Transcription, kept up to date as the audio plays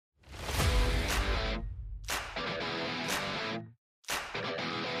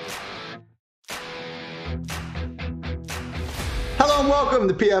Hello and welcome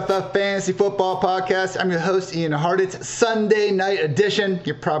to PFF Fantasy Football Podcast. I'm your host, Ian Hart. It's Sunday night edition.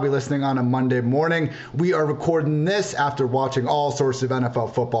 You're probably listening on a Monday morning. We are recording this after watching all sorts of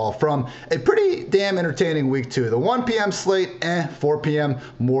NFL football from a pretty damn entertaining week 2. The 1 p.m. slate, 4 p.m.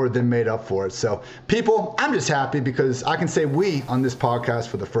 more than made up for it. So, people, I'm just happy because I can say we on this podcast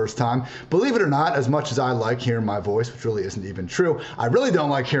for the first time. Believe it or not, as much as I like hearing my voice, which really isn't even true, I really don't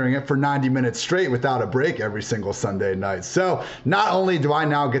like hearing it for 90 minutes straight without a break every single Sunday night. So, not only do I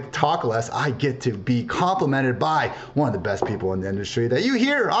now get to talk less, I get to be complimented by one of the best people in the industry that you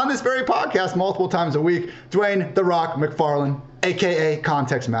hear on this very podcast multiple times a week, Dwayne "The Rock" McFarland, a.k.a.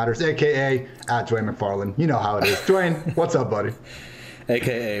 Context Matters, a.k.a. at Dwayne McFarland. You know how it is. Dwayne, what's up, buddy?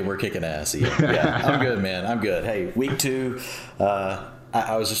 AKA, we're kicking ass. Yeah, I'm good, man. I'm good. Hey, week 2,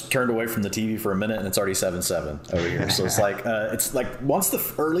 I was just turned away from the TV for a minute, and it's already 7-7 over here. So it's like once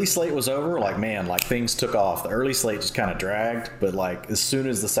the early slate was over, things took off. The early slate just kind of dragged, but like as soon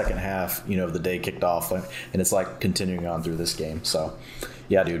as the second half, the day kicked off, and it's like continuing on through this game. So,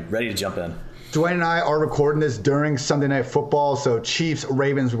 yeah, dude, ready to jump in. Dwayne and I are recording this during Sunday Night Football, so Chiefs,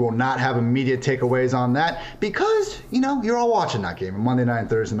 Ravens, we will not have immediate takeaways on that because, you're all watching that game. And Monday night and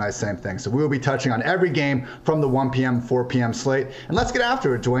Thursday night, same thing. So we will be touching on every game from the 1 p.m., 4 p.m. slate. And let's get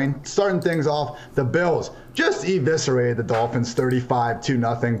after it, Dwayne. Starting things off, the Bills just eviscerated the Dolphins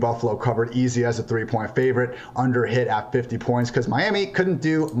 35-0. Buffalo covered easy as a 3-point favorite, under hit at 50 points because Miami couldn't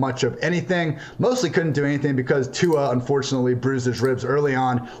do much of anything. Mostly couldn't do anything because Tua, unfortunately, bruised his ribs early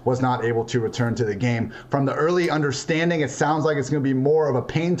on, was not able to return to the game. From the early understanding, it sounds like it's going to be more of a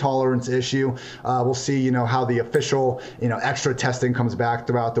pain tolerance issue. We'll see, how the official, extra testing comes back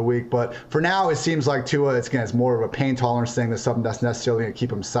throughout the week. But for now, it seems like Tua, it's more of a pain tolerance thing than something that's necessarily going to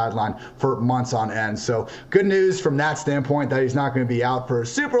keep him sidelined for months on end. So good news from that standpoint that he's not going to be out for a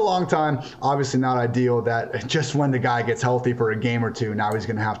super long time. Obviously not ideal that just when the guy gets healthy for a game or two, now he's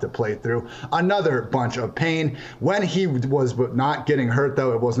going to have to play through another bunch of pain. When he was not getting hurt,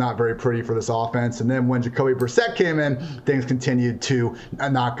 though, it was not very pretty for this offense. And then when Jacoby Brissett came in, things continued to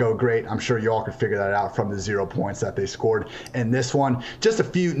not go great. I'm sure you all could figure that out from the 0 points that they scored in this one. Just a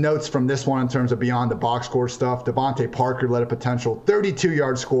few notes from this one in terms of beyond the box score stuff. Devontae Parker let a potential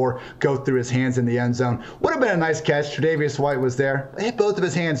 32-yard score go through his hands in the end zone. Would have been a nice catch. Tre'Davious White was there. Hit both of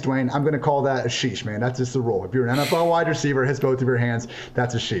his hands, Dwayne. I'm going to call that a sheesh, man. That's just the rule. If you're an NFL wide receiver, hits both of your hands,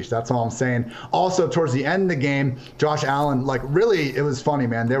 that's a sheesh. That's all I'm saying. Also, towards the end of the game, Josh Allen, really, it was funny,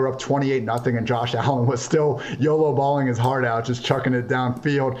 man. They were up 28-0, and Josh Allen was still YOLO balling his heart out, just chucking it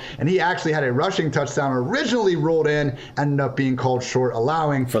downfield. And he actually had a rushing touchdown originally ruled in, ended up being called short,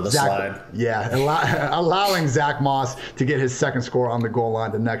 allowing for the slide. Yeah, allowing Zach Moss to get his second score on the goal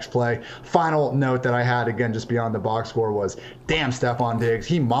line the next play. Final note that I had, again, just beyond the box score, was damn Stephon Diggs.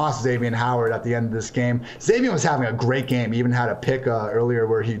 He mossed Xavier Howard at the end of this game. Xavier was having a great game. He even had a pick earlier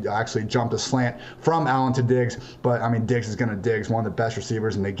where he actually jumped a slant from Allen to Diggs. But, Diggs is going to Diggs, one of the best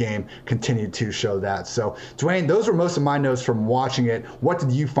receivers in the game, continued to show that. So, Dwayne, those were most of my notes from watching it. What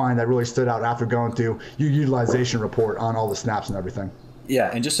did you find that really stood out after going through your utilization report on all the snaps and everything?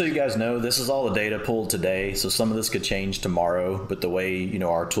 Yeah, and just so you guys know, this is all the data pulled today, so some of this could change tomorrow, but the way,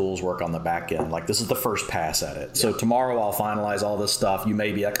 our tools work on the back end, this is the first pass at it. Yeah. So tomorrow I'll finalize all this stuff. You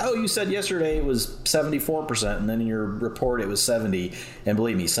may be like, oh, you said yesterday it was 74%, and then in your report it was 70. And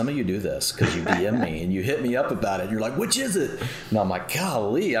believe me, some of you do this because you DM me and you hit me up about it. And you're like, which is it? And I'm like,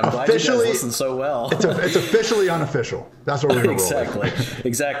 golly, I'm glad you guys listen so well. It's officially unofficial. That's what we're going to roll with.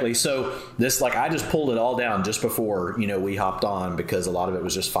 Exactly. So this, I just pulled it all down just before, we hopped on because a lot of it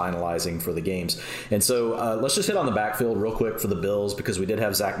was just finalizing for the games. And so let's just hit on the backfield real quick for the Bills because we did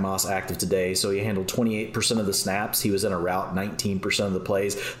have Zach Moss active today. So he handled 28% of the snaps. He was in a route 19% of the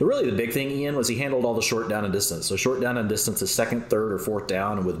plays. But really the big thing, Ian, was he handled all the short down and distance. So short down and distance is second, third, or fourth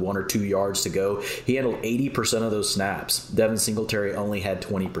down, and with 1 or 2 yards to go. He handled 80% of those snaps. Devin Singletary only had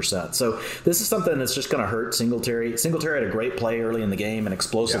 20%. So this is something that's just going to hurt Singletary. Singletary had a great play early in the game, an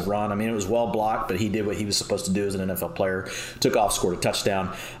explosive run. It was well blocked, but he did what he was supposed to do as an NFL player. Took off, scored a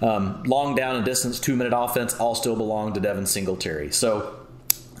touchdown. Long down and distance, 2-minute offense, all still belong to Devin Singletary. So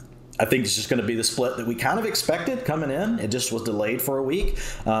I think it's just going to be the split that we kind of expected coming in. It just was delayed for a week.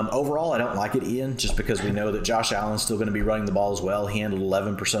 Overall, I don't like it, Ian, just because we know that Josh Allen's still going to be running the ball as well. He handled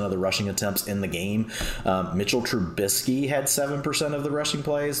 11% of the rushing attempts in the game. Mitchell Trubisky had 7% of the rushing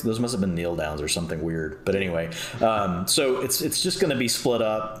plays. Those must have been kneel downs or something weird. But anyway, so it's just going to be split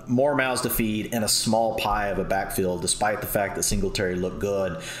up, more mouths to feed, and a small pie of a backfield, despite the fact that Singletary looked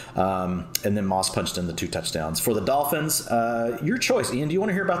good. And then Moss punched in the 2 touchdowns. For the Dolphins, your choice, Ian. Do you want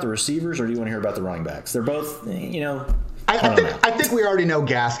to hear about the receivers or do you want to hear about the running backs? They're both, I think we already know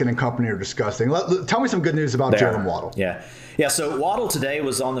Gaskin and company are disgusting. Tell me some good news about Jalen Waddle. Yeah. Yeah, so Waddle today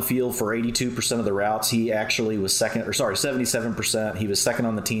was on the field for 82% of the routes. He actually was 77%. He was second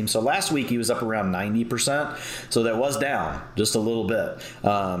on the team. So last week he was up around 90%. So that was down just a little bit.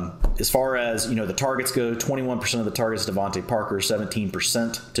 As far as, the targets go, 21% of the targets to Devontae Parker,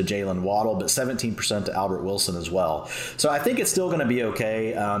 17% to Jalen Waddle, but 17% to Albert Wilson as well. So I think it's still going to be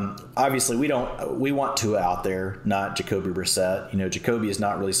okay. Obviously, we want Tua out there, not Jacoby Brissett. Jacoby is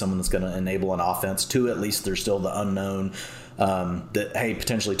not really someone that's going to enable an offense. Tua, at least there's still the unknown that, hey,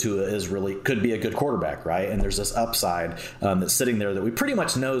 potentially Tua could be a good quarterback, right? And there's this upside that's sitting there that we pretty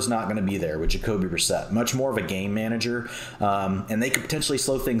much know is not going to be there with Jacoby Brissett. Much more of a game manager, and they could potentially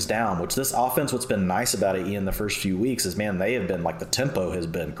slow things down, which this offense, what's been nice about it, Ian, the first few weeks is, man, they have been the tempo has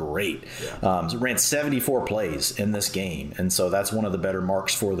been great. Yeah. It ran 74 plays in this game, and so that's one of the better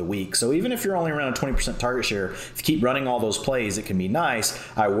marks for the week. So even if you're only around a 20% target share, if you keep running all those plays, it can be nice.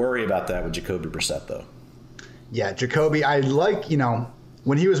 I worry about that with Jacoby Brissett, though. Yeah, Jacoby, I like,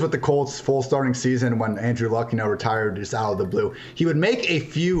 when he was with the Colts full starting season, when Andrew Luck, retired just out of the blue, he would make a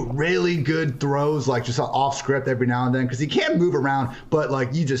few really good throws, like just off script every now and then, because he can't move around,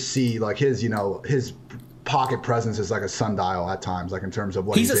 but you just see his pocket presence is like a sundial at times, in terms of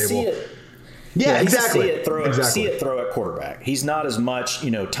what he's able. Yeah, exactly. See it throw at quarterback. He's not as much,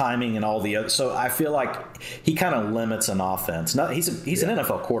 timing and all the other. So I feel like he kind of limits an offense. He's an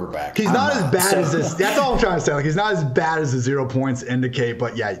NFL quarterback. He's not as bad as this. That's all I'm trying to say. He's not as bad as the 0 points indicate.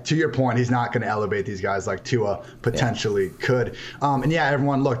 But yeah, to your point, he's not going to elevate these guys like Tua potentially could. And yeah,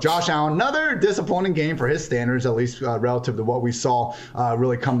 everyone, look, Josh Allen, another disappointing game for his standards, at least relative to what we saw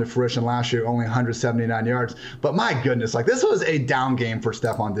really come to fruition last year. Only 179 yards. But my goodness, this was a down game for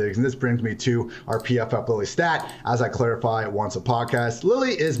Stephon Diggs, and this brings me to our PFF Lily stat. As I clarify once a podcast,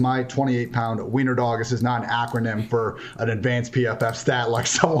 Lily is my 28-pound wiener dog. This is not an acronym for an advanced PFF stat like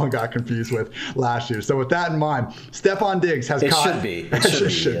someone got confused with last year. So with that in mind, Stephon Diggs has caught...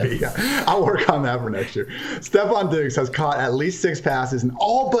 It should be. Yeah. I'll work on that for next year. Stephon Diggs has caught at least 6 passes in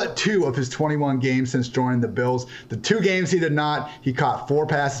all but 2 of his 21 games since joining the Bills. The 2 games he did not, he caught 4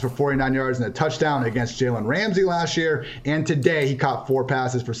 passes for 49 yards and a touchdown against Jalen Ramsey last year. And today he caught 4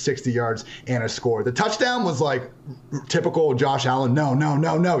 passes for 60 yards and a score. The touchdown was typical Josh Allen.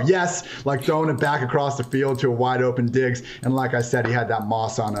 No. Yes, throwing it back across the field to a wide open Diggs. And like I said, he had that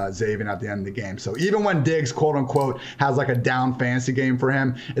moss on Xavier at the end of the game. So even when Diggs, quote unquote, has a down fantasy game for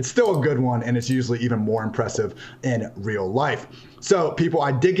him, it's still a good one. And it's usually even more impressive in real life. So, people,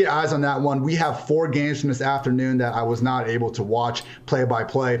 I did get eyes on that one. We have 4 games from this afternoon that I was not able to watch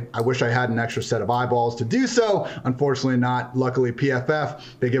play-by-play. I wish I had an extra set of eyeballs to do so. Unfortunately not. Luckily, PFF,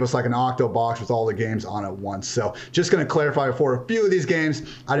 they give us an octo box with all the games on at once. So, just going to clarify for a few of these games,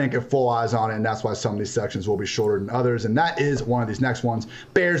 I didn't get full eyes on it, and that's why some of these sections will be shorter than others. And that is one of these next ones.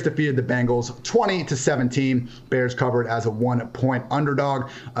 Bears defeated the Bengals 20-17. Bears covered as a 1-point underdog,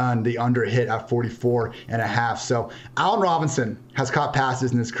 and the under hit at 44.5. So, Allen Robinson has caught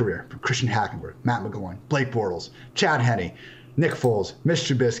passes in his career from Christian Hackenberg, Matt McGloin, Blake Bortles, Chad Henne, Nick Foles, Mitch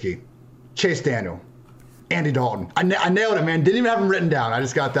Trubisky, Chase Daniel, Andy Dalton. I nailed it, man. Didn't even have him written down. I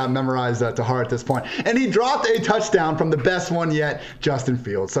just got that memorized to heart at this point. And he dropped a touchdown from the best one yet, Justin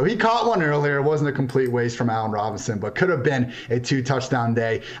Fields. So he caught one earlier. It wasn't a complete waste from Allen Robinson, but could have been a 2-touchdown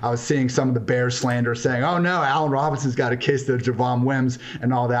day. I was seeing some of the Bears slander saying, oh no, Allen Robinson's got a case of Javon Wims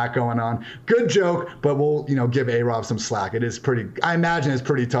and all that going on. Good joke, but we'll give A-Rob some slack. It is I imagine it's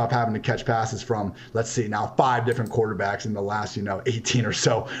pretty tough having to catch passes from, let's see, now 5 different quarterbacks in the last 18 or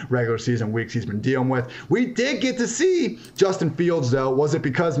so regular season weeks he's been dealing with. We did get to see Justin Fields, though. Was it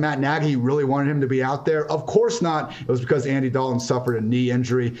because Matt Nagy really wanted him to be out there? Of course not. It was because Andy Dalton suffered a knee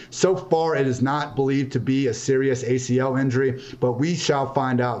injury. So far, it is not believed to be a serious ACL injury, but we shall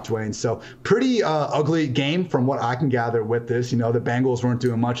find out, Dwayne. So pretty ugly game from what I can gather with this. The Bengals weren't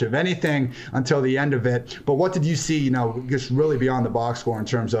doing much of anything until the end of it. But what did you see, just really beyond the box score in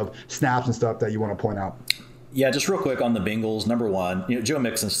terms of snaps and stuff that you want to point out? Yeah, just real quick on the Bengals. Number one, Joe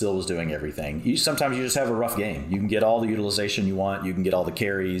Mixon still was doing everything. Sometimes you just have a rough game. You can get all the utilization you want, you can get all the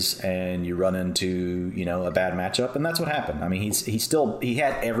carries, and you run into a bad matchup, and that's what happened. I mean, he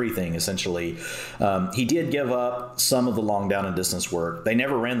had everything essentially. He did give up some of the long down and distance work. They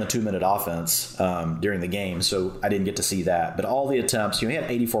never ran the 2-minute offense during the game, so I didn't get to see that. But all the attempts, he had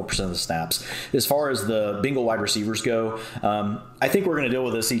 84% of the snaps. As far as the Bengal wide receivers go, I think we're going to deal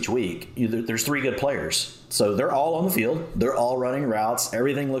with this each week. There's 3 good players. So they're all on the field. They're all running routes.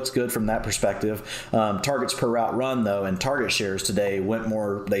 Everything looks good from that perspective. Targets per route run, though, and target shares today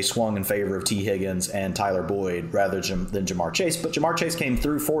they swung in favor of T. Higgins and Tyler Boyd rather than Jamar Chase. But Jamar Chase came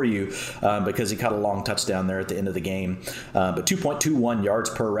through for you because he caught a long touchdown there at the end of the game. But 2.21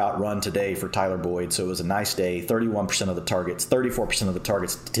 yards per route run today for Tyler Boyd. So it was a nice day. 31% of the targets, 34% of the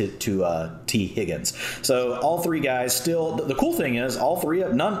targets to T. Higgins. So all three guys still. The cool thing is all three.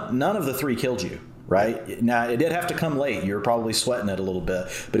 None of the three killed you. Right now, it did have to come late. You were probably sweating it a little bit,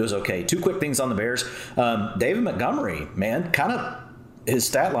 but it was okay. Two quick things on the Bears. David Montgomery, man, kind of his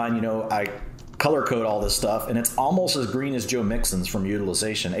stat line. I color code all this stuff, and it's almost as green as Joe Mixon's from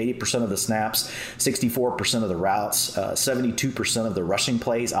utilization. 80% of the snaps, 64% of the routes, 72% of the rushing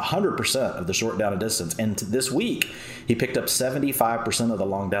plays, 100% of the short down and distance. And this week, he picked up 75% of the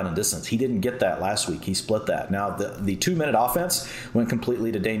long down and distance. He didn't get that last week. He split that. Now, the 2-minute offense went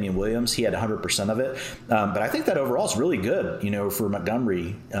completely to Damian Williams. He had 100% of it. But I think that overall is really good, for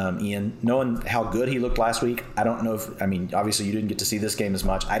Montgomery, Ian. Knowing how good he looked last week, I don't know obviously you didn't get to see this game as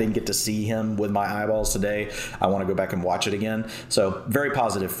much. I didn't get to see him with my eyeballs today. I want to go back and watch it again. So very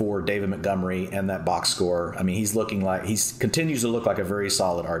positive for David Montgomery and that box score. He's continues to look like a very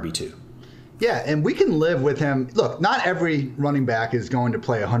solid RB2. Yeah, and we can live with him. Look, not every running back is going to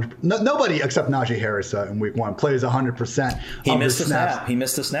play 100. Nobody except Najee Harris in week 1 plays 100%. He missed the snap. He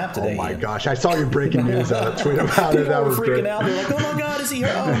missed the snap today. Oh my gosh! I saw your breaking news tweet about it. That was freaking great. Out. They're like, "Oh my God, is he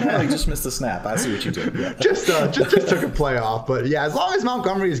here?" Oh no, he just missed the snap. I see what you did. Yeah. just took a play off, but yeah, as long as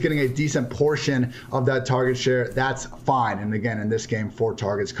Montgomery is getting a decent portion of that target share, that's fine. And again, in this game, 4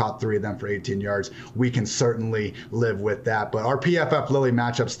 targets, caught 3 of them for 18 yards. We can certainly live with that. But our PFF Lily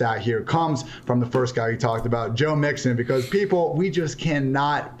matchup stat here comes from the first guy you talked about, Joe Mixon, because we just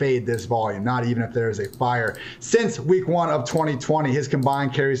cannot fade this volume, not even if there is a fire. Since week 1 of 2020, his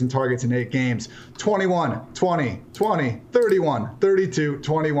combined carries and targets in 8 games, 21, 20, 20, 31, 32,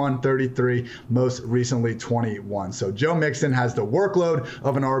 21, 33, most recently 21. So Joe Mixon has the workload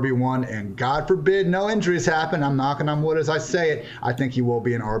of an RB1, and God forbid no injuries happen. I'm knocking on wood as I say it. I think he will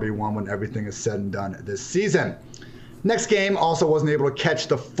be an RB1 when everything is said and done this season. Next game also wasn't able to catch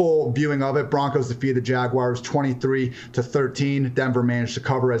the full viewing of it. Broncos defeated the Jaguars 23-13. Denver managed to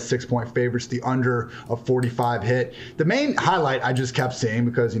cover as 6-point favorites. The under of 45 hit. The main highlight I just kept seeing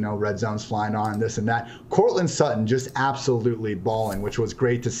because, red zone's flying on and this and that. Courtland Sutton just absolutely balling, which was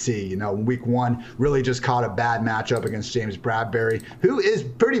great to see. Week 1 really just caught a bad matchup against James Bradbury, who is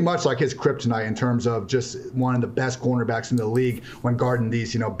pretty much like his kryptonite in terms of just one of the best cornerbacks in the league when guarding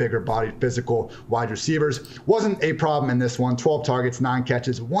these, bigger bodied physical wide receivers. Wasn't a problem in this one. 12 targets, 9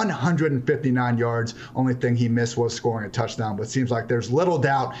 catches, 159 yards. Only thing he missed was scoring a touchdown, but seems like there's little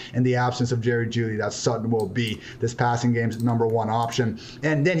doubt in the absence of Jerry Jeudy that Sutton will be this passing game's #1 option.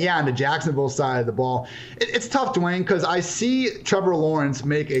 And then, on the Jacksonville side of the ball, it's tough, Dwayne, because I see Trevor Lawrence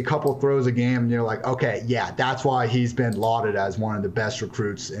make a couple throws a game, and you're like, okay, yeah, that's why he's been lauded as one of the best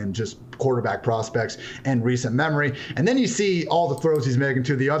recruits in just quarterback prospects in recent memory. And then you see all the throws he's making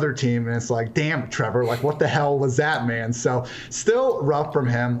to the other team, and it's like, damn, Trevor, like, what the hell was that, man? So still rough from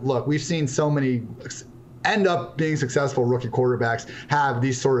him. Look, we've seen so many end up being successful rookie quarterbacks have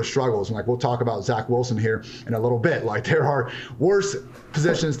these sort of struggles. And we'll talk about Zach Wilson here in a little bit. There are worse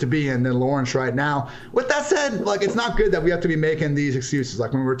positions to be in than Lawrence right now. With that said, it's not good that we have to be making these excuses.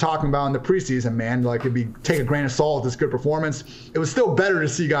 When we were talking about in the preseason, man, take a grain of salt with this good performance. It was still better to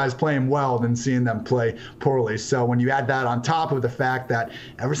see guys playing well than seeing them play poorly. So when you add that on top of the fact that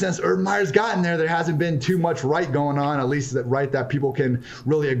ever since Urban Meyer's gotten there hasn't been too much right going on, at least that people can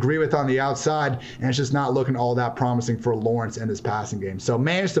really agree with on the outside, and it's just not looking all that promising for Lawrence and his passing game. So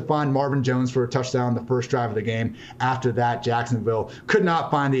managed to find Marvin Jones for a touchdown the first drive of the game. After that, Jacksonville could not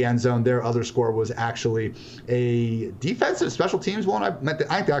find the end zone. Their other score was actually a defensive special teams one. I think they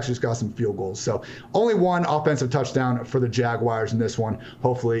actually just got some field goals. So only one offensive touchdown for the Jaguars in this one.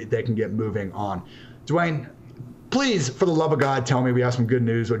 Hopefully they can get moving on. Dwayne, please, for the love of God, tell me we have some good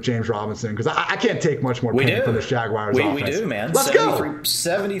news with James Robinson, because I can't take much more pain from this Jaguars offense. We do, man. Let's go.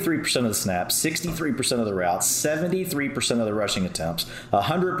 73% of the snaps, 63% of the routes, 73% of the rushing attempts,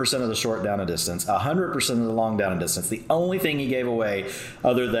 100% of the short down and distance, 100% of the long down and distance. The only thing he gave away,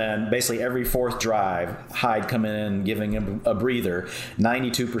 other than basically every fourth drive, Hyde coming in giving him a breather,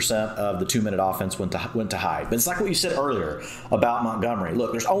 92% of the 2-minute offense went to Hyde. But it's like what you said earlier about Montgomery.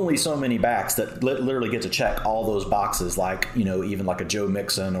 Look, there's only so many backs that literally get to check all those boxes, even like a Joe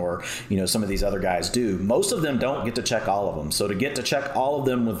Mixon or some of these other guys do. Most of them don't get to check all of them. So to get to check all of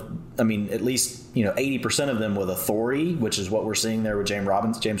them with I mean, at least 80% of them with authority, which is what we're seeing there with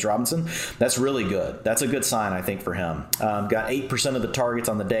James Robinson. That's really good. That's a good sign, I think, for him. Got 8% of the targets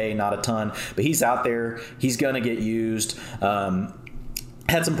on the day, not a ton, but he's out there. He's going to get used.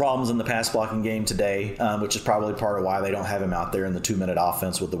 Had some problems in the pass blocking game today, which is probably part of why they don't have him out there in the 2-minute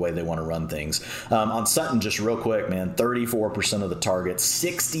offense with the way they want to run things. On Sutton, just real quick, man, 34% of the targets,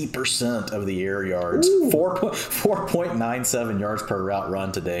 60% of the air yards, 4.97 yards per route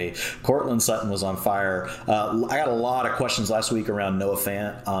run today. Cortland Sutton was on fire. I got a lot of questions last week around Noah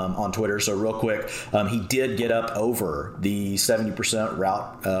Fant on Twitter, so real quick, he did get up over the 70%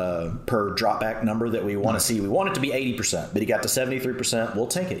 route per dropback number that we want to see. We want it to be 80%, but he got to 73%. We'll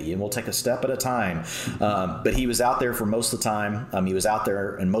take it, Ian. We'll take a step at a time. But he was out there for most of the time. He was out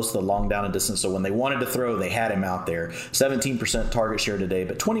there in most of the long down and distance. So when they wanted to throw, they had him out there. 17% target share today,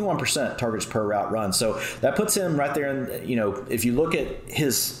 but 21% targets per route run. So that puts him right there. And if you look at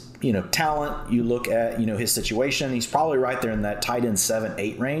his talent, you look at his situation, he's probably right there in that tight end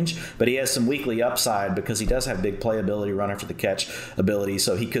 7-8 range, but he has some weekly upside because he does have big playability, run after the catch ability,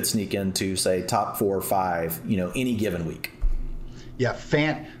 so he could sneak into, say, top 4 or 5 any given week. Yeah,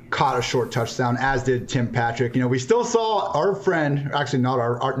 Fant caught a short touchdown, as did Tim Patrick. We still saw our friend, actually not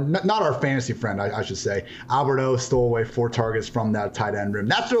our fantasy friend, I should say, Alberto stole away 4 targets from that tight end room.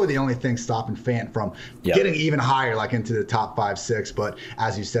 That's really the only thing stopping Fant from getting even higher, like into the top 5-6. But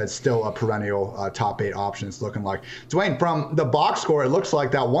as you said, still a perennial top 8 option. It's looking like. Dwayne, from the box score, it looks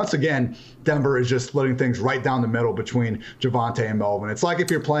like that once again, Denver is just splitting things right down the middle between Javonte and Melvin. It's like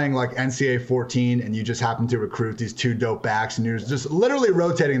if you're playing like NCAA 14 and you just happen to recruit these 2 dope backs and you're just literally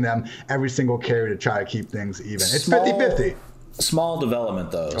rotating them every single carry to try to keep things even. It's 50-50. Small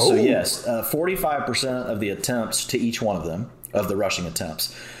development, though. Oh. So, yes, 45% of the attempts to each one of them, of the rushing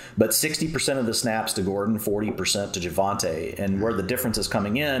attempts. But 60% of the snaps to Gordon, 40% to Javonte. And where the difference is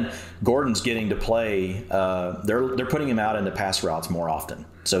coming in, Gordon's getting to play. They're putting him out into pass routes more often.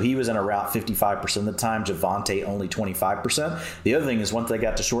 So he was in a route 55% of the time, Javonte only 25%. The other thing is once they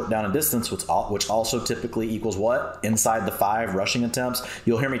got to short down and distance, which also typically equals what? Inside the 5 rushing attempts.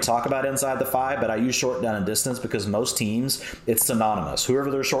 You'll hear me talk about inside the 5, but I use short down and distance because most teams, it's synonymous. Whoever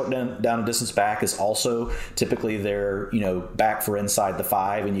their short down and distance back is also typically their back for inside the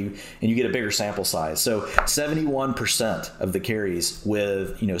 5, and you get a bigger sample size. So 71% of the carries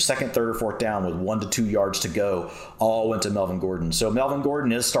with second, third, or fourth down with 1 to 2 yards to go all went to Melvin Gordon. So Melvin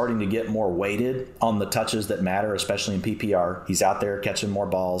Gordon is starting to get more weighted on the touches that matter, especially in PPR. He's out there catching more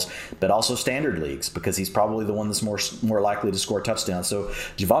balls, but also standard leagues because he's probably the one that's more likely to score touchdowns. So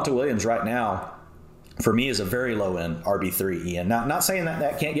Javonte Williams right now, for me, is a very low-end RB3, Ian. Not saying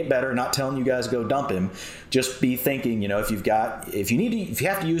that can't get better, not telling you guys go dump him. Just be thinking, if you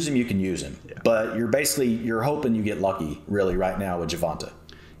have to use him, you can use him. Yeah. But you're hoping you get lucky, really, right now with Javonte.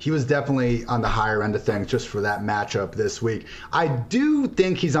 He was definitely on the higher end of things just for that matchup this week. I do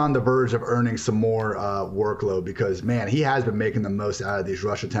think he's on the verge of earning some more workload because, man, he has been making the most out of these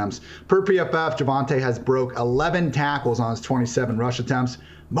rush attempts. Per PFF, Javonte has broke 11 tackles on his 27 rush attempts.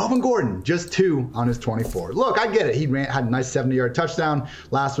 Melvin Gordon, just 2 on his 24. Look, I get it. He had a nice 70-yard touchdown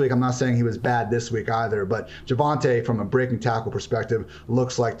last week. I'm not saying he was bad this week either, but Javonte, from a breaking tackle perspective,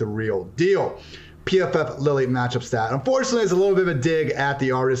 looks like the real deal. PFF Lily matchup stat. Unfortunately, it's a little bit of a dig at the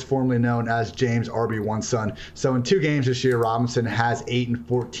artist formerly known as James RB1 Son. So in 2 games this year, Robinson has 8 and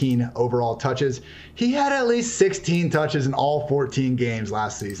 14 overall touches. He had at least 16 touches in all 14 games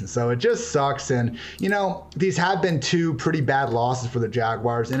last season. So it just sucks. And, these have been 2 pretty bad losses for the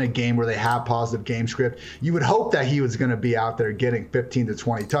Jaguars in a game where they have positive game script. You would hope that he was going to be out there getting 15 to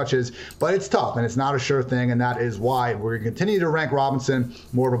 20 touches, but it's tough and it's not a sure thing. And that is why we're going to continue to rank Robinson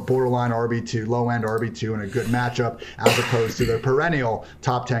more of a borderline RB2, low-end RB2 in a good matchup as opposed to the perennial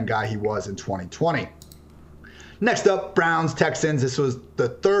top 10 guy he was in 2020. Next up, Browns, Texans. This was the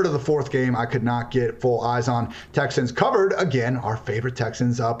third of the 4th game I could not get full eyes on. Texans covered, again, our favorite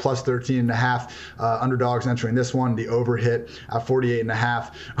Texans, plus 13.5 underdogs entering this one. The over hit at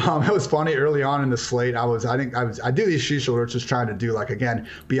 48.5. It was funny early on in the slate. I do these sheesh alerts just trying to do, again,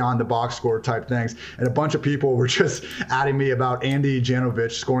 beyond the box score type things. And a bunch of people were just adding me about Andy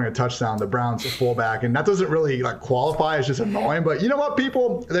Janovich scoring a touchdown, the Browns fullback. And that doesn't really qualify. It's just annoying. But you know what,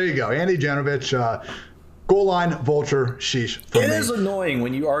 people? There you go. Andy Janovich, goal line, vulture, sheesh. It is annoying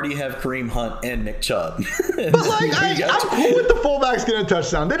when you already have Kareem Hunt and Nick Chubb. But I'm cool with the fullbacks getting a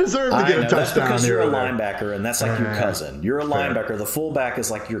touchdown. They deserve to get a touchdown. That's because you're a linebacker, and that's like your cousin. You're a linebacker. The fullback is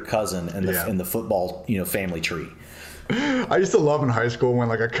like your cousin in the football family tree. I used to love in high school when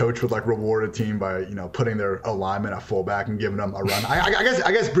like a coach would like reward a team by putting their alignment at fullback and giving them a run. I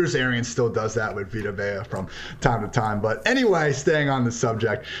guess Bruce Arians still does that with Vita Vea from time to time. But anyway, staying on the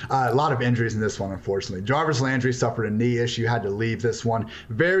subject, a lot of injuries in this one, unfortunately. Jarvis Landry suffered a knee issue, had to leave this one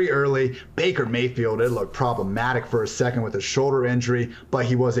very early. Baker Mayfield, it looked problematic for a second with a shoulder injury, but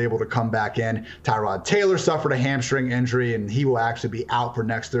he was able to come back in. Tyrod Taylor suffered a hamstring injury, and he will actually be out for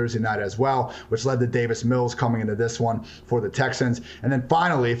next Thursday night as well, which led to Davis Mills coming into this one for the Texans. And then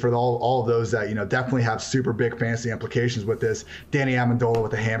finally, for all of those that definitely have super big fantasy implications with this, Danny Amendola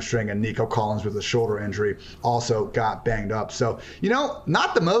with a hamstring and Nico Collins with a shoulder injury also got banged up. So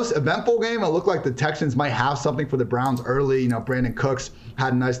not the most eventful game. It looked like the Texans might have something for the Browns early. Brandon Cooks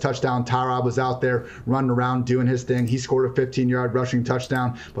had a nice touchdown. Tyrod was out there running around doing his thing. He scored a 15-yard rushing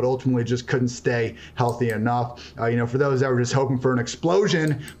touchdown, but ultimately just couldn't stay healthy enough. For those that were just hoping for an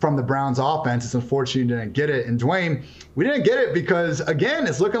explosion from the Browns offense, it's unfortunate you didn't get it. And Dwayne, we didn't get it because, again,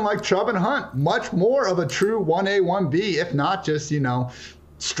 it's looking like Chubb and Hunt, much more of a true 1A, 1B, if not just,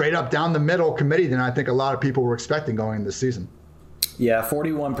 straight up down the middle committee than I think a lot of people were expecting going into the season. Yeah,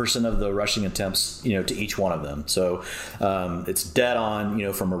 41% of the rushing attempts, to each one of them. So it's dead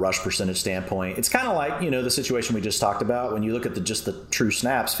on, from a rush percentage standpoint. It's kind of like, the situation we just talked about. When you look at just the true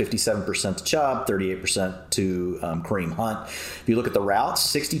snaps, 57% to Chubb, 38% to Kareem Hunt. If you look at the routes,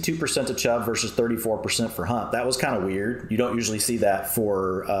 62% to Chubb versus 34% for Hunt. That was kind of weird. You don't usually see that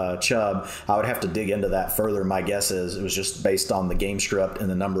for Chubb. I would have to dig into that further. My guess is it was just based on the game script and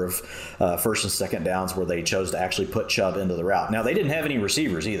the number of first and second downs where they chose to actually put Chubb into the route. Now, they didn't have any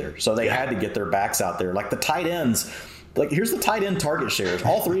receivers either, so they had to get their backs out there. Like the tight ends, here's the tight end target shares.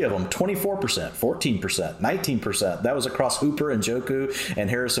 All three of them, 24%, 14%, 19%. That was across Hooper and Njoku and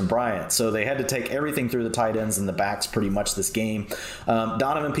Harrison Bryant. So they had to take everything through the tight ends and the backs pretty much this game.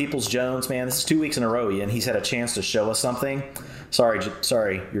 Donovan Peoples-Jones, man, this is 2 weeks in a row, Ian. He's had a chance to show us something. Sorry,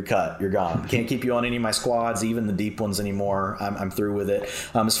 you're cut. You're gone. Can't keep you on any of my squads, even the deep ones anymore. I'm through with it.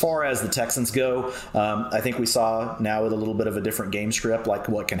 As far as the Texans go, I think we saw now with a little bit of a different game script, like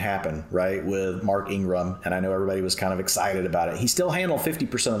what can happen, right, with Mark Ingram. And I know everybody was kind of excited about it. He still handled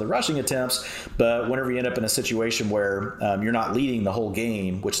 50% of the rushing attempts, but whenever you end up in a situation where you're not leading the whole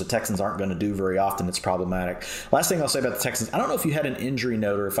game, which the Texans aren't going to do very often, it's problematic. Last thing I'll say about the Texans, I don't know if you had an injury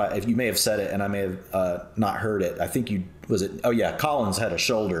note or if you may have said it and I may have not heard it. I think you was it? Oh yeah, Collins had a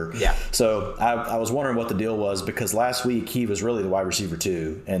shoulder. Yeah. So I was wondering what the deal was because last week he was really the wide receiver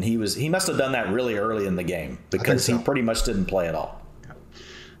too, and he must have done that really early in the game because he pretty much didn't play at all.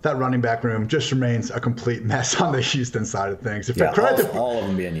 That running back room just remains a complete mess on the Houston side of things. All of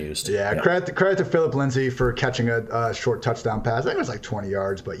them being used. Yeah, credit to Philip Lindsay for catching a short touchdown pass. I think it was like 20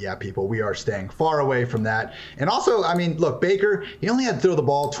 yards, but yeah, people, we are staying far away from that. And also, I mean, look, Baker, he only had to throw the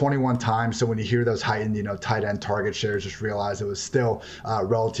ball 21 times, so when you hear those heightened, tight end target shares, just realize it was still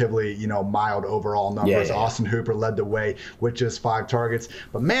relatively, mild overall numbers. Yeah. Austin Hooper led the way with just 5 targets.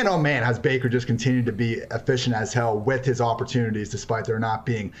 But man, oh man, has Baker just continued to be efficient as hell with his opportunities, despite there not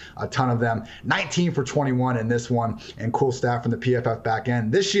being a ton of them. 19 for 21 in this one, and cool stat from the PFF back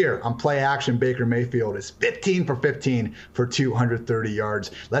end. This year on play action, Baker Mayfield is 15 for 15 for 230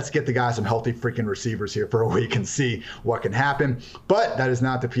 yards. Let's get the guy some healthy freaking receivers here for a week and see what can happen. But that is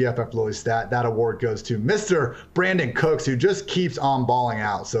not the PFF Lilly stat. That award goes to Mr. Brandon Cooks, who just keeps on balling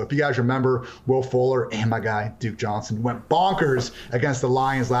out. So if you guys remember, Will Fuller and my guy Duke Johnson went bonkers against the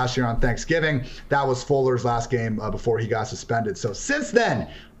Lions last year on Thanksgiving. That was Fuller's last game before he got suspended. So since then,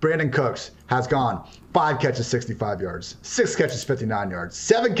 Brandon Cooks has gone 5 catches, 65 yards, 6 catches, 59 yards,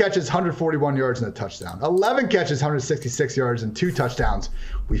 7 catches, 141 yards and a touchdown, 11 catches, 166 yards and 2 touchdowns.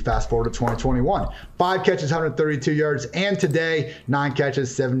 We fast forward to 2021, 5 catches, 132 yards, and today 9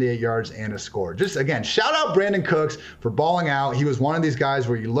 catches, 78 yards and a score. Just again, shout out Brandon Cooks for balling out. He was one of these guys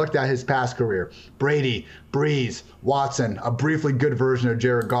where you looked at his past career, Brady, Breeze, Watson, a briefly good version of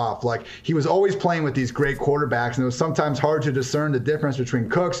Jared Goff. Like, he was always playing with these great quarterbacks, and it was sometimes hard to discern the difference between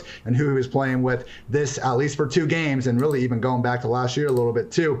Cooks and who he was playing with. This, at least for 2 games, and really even going back to last year a little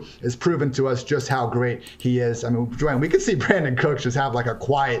bit too, is proven to us just how great he is. I mean, Dwayne, we could see Brandon Cooks just have like a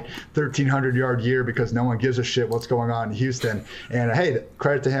quiet 1,300-yard year because no one gives a shit what's going on in Houston. And hey,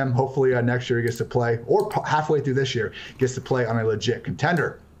 credit to him. Hopefully next year he gets to play, or halfway through this year, gets to play on a legit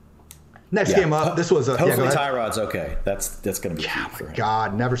contender. Next game up, this was hopefully Tyrod's okay. That's going to be key for him.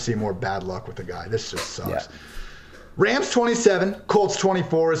 God, never see more bad luck with the guy. This just sucks. Yeah. Rams 27, Colts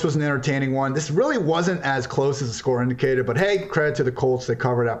 24. This was an entertaining one. This really wasn't as close as the score indicated, but hey, credit to the Colts. They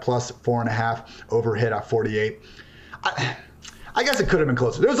covered at plus 4.5, over hit at 48. I guess it could have been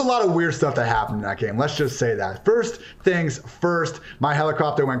closer. There was a lot of weird stuff that happened in that game. Let's just say that. First things first, my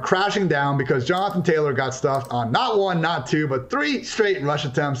helicopter went crashing down because Jonathan Taylor got stuffed on not one, not two, but 3 straight rush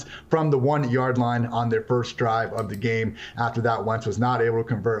attempts from the 1-yard line on their first drive of the game. After that, Wentz was not able to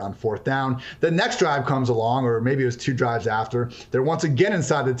convert on 4th down. The next drive comes along, or maybe it was 2 drives after. They're once again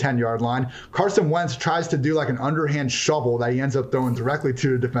inside the 10-yard line. Carson Wentz tries to do like an underhand shovel that he ends up throwing directly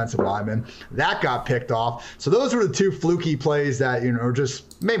to the defensive lineman. That got picked off. So those were the 2 fluky plays that, are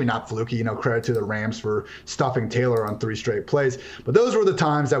just maybe not fluky, credit to the Rams for stuffing Taylor on 3 straight plays. But those were the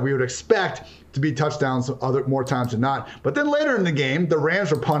times that we would expect to be touchdowns more times than not. But then later in the game, the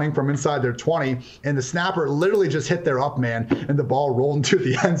Rams were punting from inside their 20, and the snapper literally just hit their up man, and the ball rolled into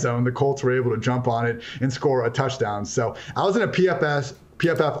the end zone. The Colts were able to jump on it and score a touchdown. So I was in a PFF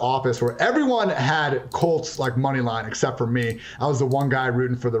office where everyone had Colts like money line except for me. I was the one guy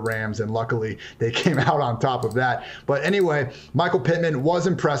rooting for the Rams, and luckily they came out on top of that. But anyway, Michael Pittman was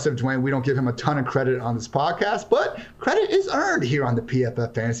impressive, Dwayne. We don't give him a ton of credit on this podcast, but credit is earned here on the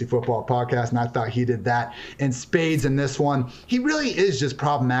PFF Fantasy Football Podcast, and I thought he did that in spades in this one. He really is just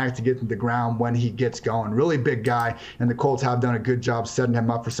problematic to get to the ground when he gets going. Really big guy, and the Colts have done a good job setting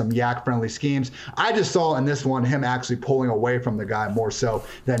him up for some yak-friendly schemes. I just saw in this one him actually pulling away from the guy more so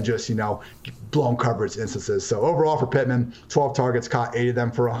than just, blown coverage instances. So overall for Pittman, 12 targets, caught 8 of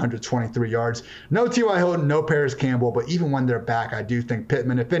them for 123 yards. No T.Y. Hilton, no Paris Campbell, but even when they're back, I do think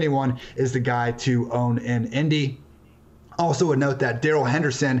Pittman, if anyone, is the guy to own in Indy. Also would note that Darrell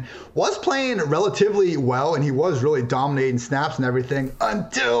Henderson was playing relatively well, and he was really dominating snaps and everything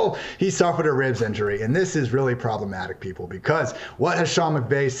until he suffered a ribs injury. And this is really problematic, people, because what has Sean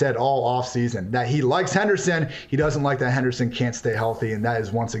McVay said all offseason? That he likes Henderson. He doesn't like that Henderson can't stay healthy, and that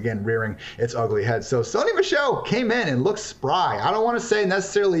is once again rearing its ugly head. So Sony Michel came in and looked spry. I don't want to say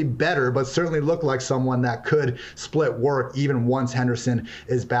necessarily better, but certainly looked like someone that could split work even once Henderson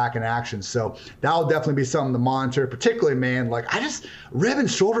is back in action. So that'll definitely be something to monitor, particularly, man, rib and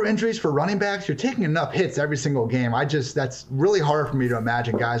shoulder injuries for running backs. You're taking enough hits every single game. That's really hard for me to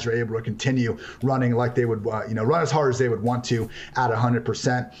imagine guys are able to continue running like they would, run as hard as they would want to at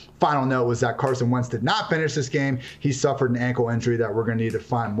 100%. Final note was that Carson Wentz did not finish this game. He suffered an ankle injury that we're going to need to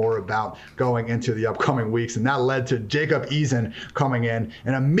find more about going into the upcoming weeks. And that led to Jacob Eason coming in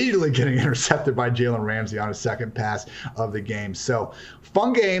and immediately getting intercepted by Jalen Ramsey on his second pass of the game. So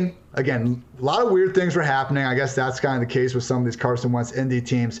fun game. Again, a lot of weird things were happening. I guess that's kind of the case with some of these Carson Wentz Indy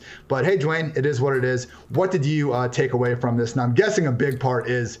teams. But hey, Dwayne, it is what it is. What did you take away from this? And I'm guessing a big part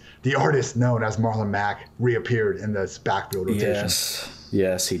is the artist known as Marlon Mack reappeared in this backfield rotation.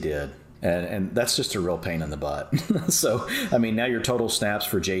 Yes, he did. And that's just a real pain in the butt. So, now your total snaps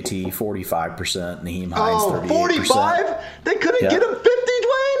for JT, 45%, Nyheim Hines, 38%. 45? They couldn't get him 50,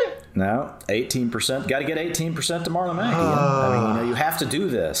 Dwayne? No, 18%. Got to get 18% to Marlon Mack. You have to do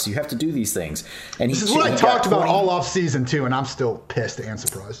this. You have to do these things. And this is what I talked about all off season too, and I'm still pissed and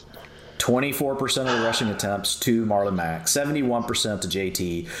surprised. 24% of the rushing attempts to Marlon Mack, 71% to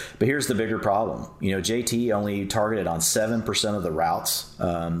JT. But here's the bigger problem. JT only targeted on 7% of the routes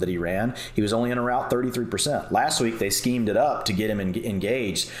that he ran. He was only in a route 33%. Last week, they schemed it up to get him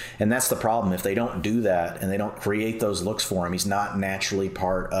engaged. And that's the problem. If they don't do that and they don't create those looks for him, he's not naturally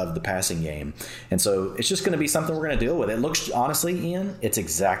part of the passing game. And so it's just going to be something we're going to deal with. It looks, honestly, Ian, it's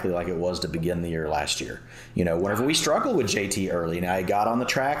exactly like it was to begin the year last year. Whenever we struggled with JT early, now he got on the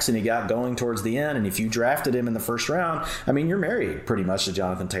tracks and he got going towards the end, and if you drafted him in the first round, you're married pretty much to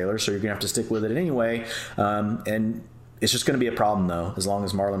Jonathan Taylor, so you're gonna have to stick with it anyway. And it's just going to be a problem, though, as long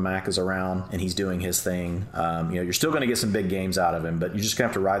as Marlon Mack is around and he's doing his thing. You're still going to get some big games out of him, but you're just going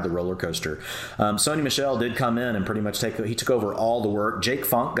to have to ride the roller coaster. Sony Michel did come in and pretty much took over all the work. Jake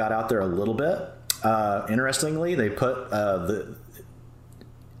Funk got out there a little bit. Interestingly, they put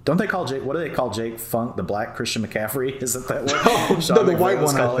what do they call Jake Funk? The black Christian McCaffrey? Isn't that what? The white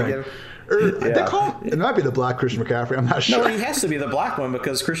one, I think. It might be the black Christian McCaffrey. I'm not sure. No, he has to be the black one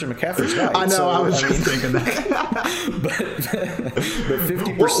because Christian McCaffrey's white. I know. I was just thinking that. but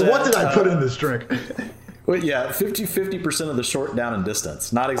 50%. What did I put in this drink? Well, yeah, 50% of the short down and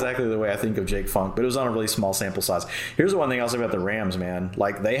distance. Not exactly the way I think of Jake Funk, but it was on a really small sample size. Here's the one thing I'll say about the Rams, man.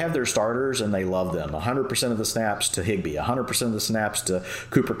 They have their starters and they love them. 100% of the snaps to Higbee, 100% of the snaps to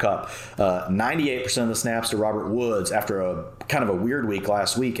Cooper Kupp, 98% of the snaps to Robert Woods after a kind of a weird week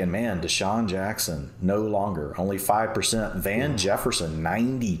last week. And man, Deshaun Jackson, no longer, only 5%. Van Jefferson,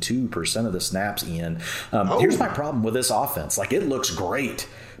 92% of the snaps, Ian. Here's my problem with this offense. It looks great.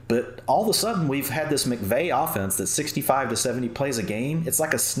 But all of a sudden, we've had this McVay offense that's 65 to 70 plays a game. It's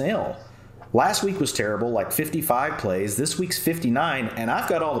like a snail. Last week was terrible, like 55 plays. This week's 59, and I've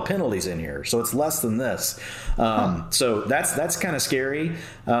got all the penalties in here, so it's less than this. So that's kind of scary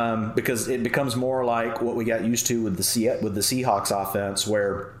because it becomes more like what we got used to with the Seahawks offense,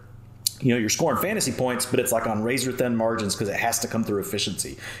 where you're scoring fantasy points, but it's like on razor thin margins because it has to come through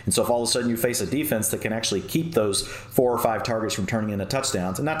efficiency. And so if all of a sudden you face a defense that can actually keep those 4 or 5 targets from turning into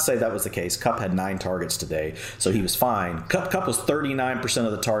touchdowns, and not to say that was the case, Kupp had 9 targets today, so he was fine. Kupp was 39%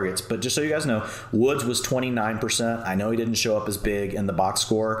 of the targets, but just so you guys know, Woods was 29%. I know he didn't show up as big in the box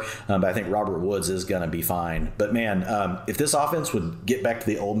score, but I think Robert Woods is going to be fine. But man, if this offense would get back to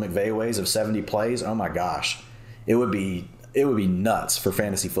the old McVay ways of 70 plays, oh my gosh, it would be nuts for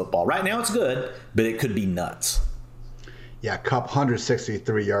fantasy football. Right now it's good, but it could be nuts. Yeah, Kupp,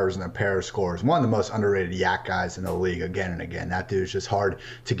 163 yards and a pair of scores. One of the most underrated yak guys in the league again and again. That dude's just hard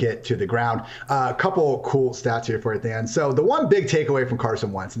to get to the ground. A couple cool stats here for you at the end. So the one big takeaway from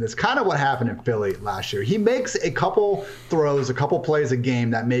Carson Wentz, and it's kind of what happened in Philly last year. He makes a couple throws, a couple plays a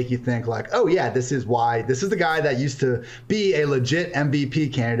game that make you think like, oh yeah, this is the guy that used to be a legit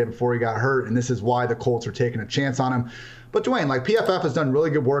MVP candidate before he got hurt, and this is why the Colts are taking a chance on him. But Dwayne, like PFF has done really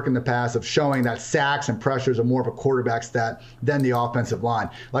good work in the past of showing that sacks and pressures are more of a quarterback stat than the offensive line.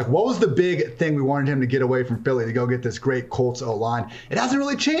 Like, what was the big thing we wanted him to get away from Philly to go get this great Colts O-line? It hasn't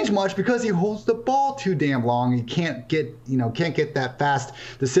really changed much because he holds the ball too damn long. He can't get that fast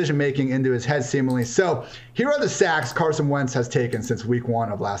decision making into his head seemingly. So here are the sacks Carson Wentz has taken since week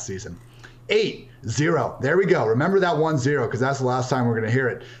 1 of last season. 8, 0. There we go. Remember that 1-0 because that's the last time we're going to hear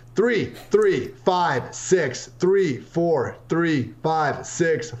it. 3, 3, 5, 6, 3, 4, 3, 5,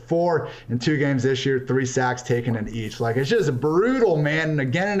 6, 4 in 2 games this year, 3 sacks taken in each. Like, it's just brutal, man. And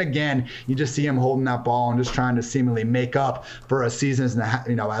again, you just see him holding that ball and just trying to seemingly make up for a season's,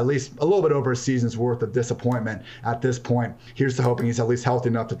 at least a little bit over a season's worth of disappointment at this point. Here's to hoping he's at least healthy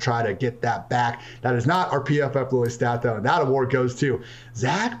enough to try to get that back. That is not our PFF Lily stat, though. That award goes to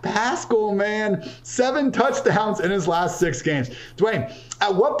Zach Pascal, man. 7 touchdowns in his last 6 games. Dwayne,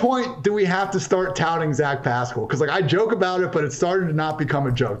 at what point do we have to start touting Zach Pascal? Because, I joke about it, but it's starting to not become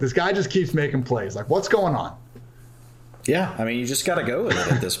a joke. This guy just keeps making plays. Like, what's going on? Yeah, you just got to go with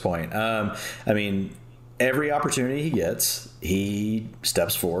it at this point. Every opportunity he gets, he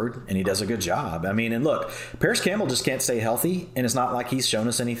steps forward and he does a good job. And look, Paris Campbell just can't stay healthy, and it's not like he's shown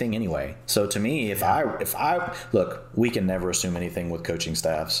us anything anyway. So to me, if I look, we can never assume anything with coaching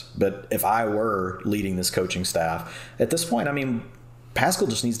staffs, but if I were leading this coaching staff at this point, Pascal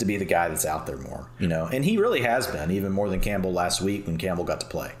just needs to be the guy that's out there more, and he really has been, even more than Campbell last week when Campbell got to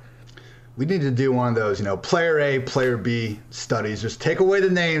play. We need to do one of those, player A, player B studies. Just take away the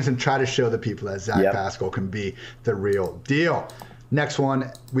names and try to show the people that Zach Pascal can be the real deal. Next one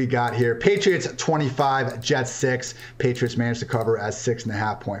we got here. Patriots 25, Jets 6. Patriots managed to cover as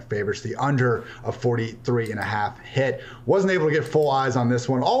 6.5-point favorites. The under of 43.5 hit. Wasn't able to get full eyes on this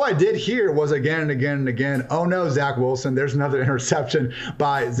one. All I did hear was again and again and again, oh no, Zach Wilson. There's another interception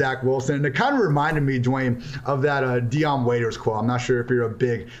by Zach Wilson. And it kind of reminded me, Dwayne, of that Dion Waiters quote. I'm not sure if you're a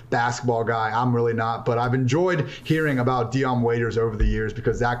big basketball guy. I'm really not. But I've enjoyed hearing about Dion Waiters over the years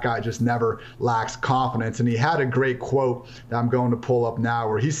because that guy just never lacks confidence. And he had a great quote that I'm going to pull up now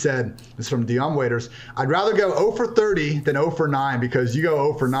where he said, this is from Dion Waiters, I'd rather go 0 for 30 than 0 for 9 because you go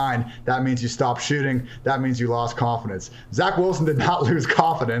 0 for 9, that means you stop shooting, that means you lost confidence. Zach Wilson did not lose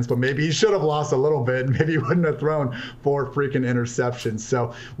confidence, but maybe he should have lost a little bit. Maybe he wouldn't have thrown 4 freaking interceptions.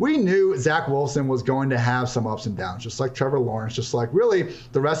 So we knew Zach Wilson was going to have some ups and downs, just like Trevor Lawrence, just like really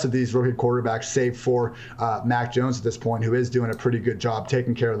the rest of these rookie quarterbacks, save for Mac Jones at this point, who is doing a pretty good job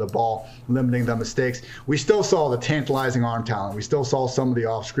taking care of the ball, limiting the mistakes. We still saw the tantalizing arm talent. We still saw some of the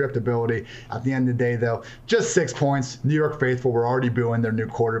off-script ability. At the end of the day, though, just 6 points. New York faithful were already booing their new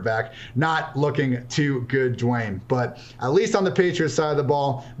quarterback. Not looking too good, Dwayne. But at least on the Patriots side of the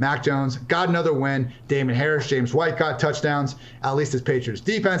ball, Mac Jones got another win. Damon Harris, James White got touchdowns. At least his Patriots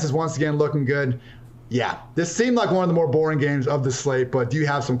defense is once again looking good. Yeah, this seemed like one of the more boring games of the slate, but do you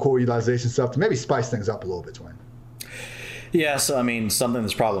have some cool utilization stuff to maybe spice things up a little bit, Dwayne? Yeah, so something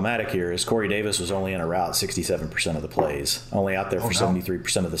that's problematic here is Corey Davis was only in a route 67% of the plays, only out there for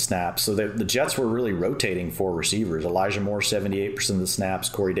 73% of the snaps. So the Jets were really rotating 4 receivers. Elijah Moore, 78% of the snaps.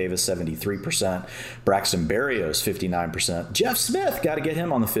 Corey Davis, 73%. Braxton Berrios, 59%. Jeff Smith, got to get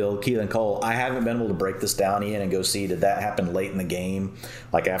him on the field. Keelan Cole, I haven't been able to break this down, Ian, and go see, did that happen late in the game,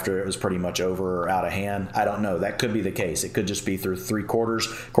 like after it was pretty much over or out of hand? I don't know. That could be the case. It could just be through 3 quarters.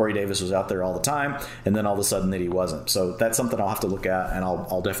 Corey Davis was out there all the time, and then all of a sudden that he wasn't. So that's something I'll have to look at, and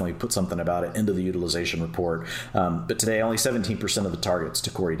I'll definitely put something about it into the utilization report. But today, only 17% of the targets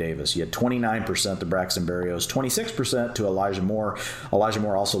to Corey Davis. You had 29% to Braxton Berrios, 26% to Elijah Moore. Elijah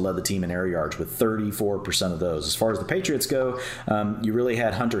Moore also led the team in air yards with 34% of those. As far as the Patriots go, you really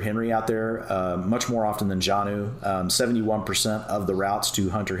had Hunter Henry out there much more often than Jonnu. 71% of the routes to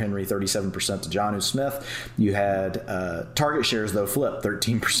Hunter Henry, 37% to Jonnu Smith. You had target shares, though, flip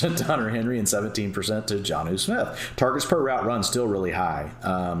 13% to Hunter Henry and 17% to Jonnu Smith. Targets per route run still really high.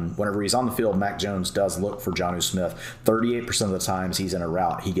 Whenever he's on the field, Mac Jones does look for Jonnu Smith. 38% of the times he's in a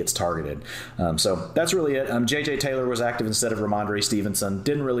route, he gets targeted. So that's really it. J.J. Taylor was active instead of Ramondre Stevenson.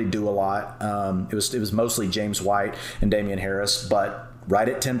 Didn't really do a lot. It was mostly James White and Damian Harris, but right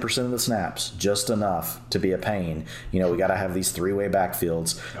at 10% of the snaps, just enough to be a pain. We got to have these three-way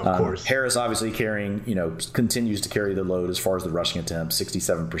backfields. Of course. Harris obviously continues to carry the load as far as the rushing attempts,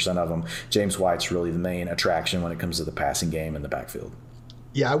 67% of them. James White's really the main attraction when it comes to the passing game in the backfield.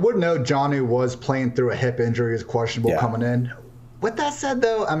 Yeah, I would note Jonnu was playing through a hip injury, is questionable coming in. With that said,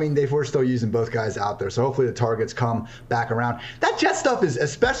 though, I mean, they were still using both guys out there, so hopefully the targets come back around. That Jet stuff is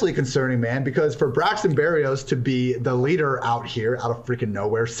especially concerning, man, because for Braxton Berrios to be the leader out here, out of freaking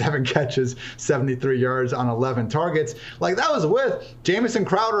nowhere, 7 catches, 73 yards on 11 targets, like that was with Jamison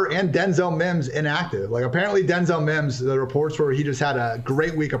Crowder and Denzel Mims inactive. Like apparently Denzel Mims, the reports were he just had a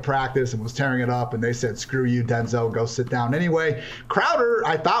great week of practice and was tearing it up, and they said, screw you, Denzel, go sit down anyway. Crowder,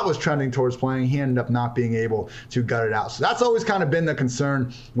 I thought, was trending towards playing. He ended up not being able to gut it out. So that's always kind of been the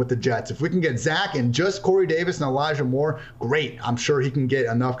concern with the Jets. If we can get Zach and just Corey Davis and Elijah Moore, great. I'm sure he can get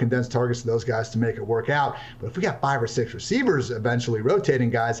enough condensed targets to those guys to make it work out. But if we got 5 or 6 receivers eventually rotating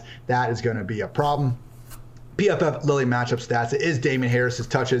guys, that is going to be a problem. PFF Lily matchup stats. It is Damian Harris's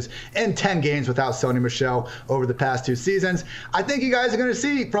touches in 10 games without Sony Michel over the past 2 seasons. I think you guys are going to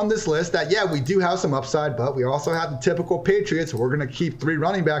see from this list that, yeah, we do have some upside, but we also have the typical Patriots. We're going to keep 3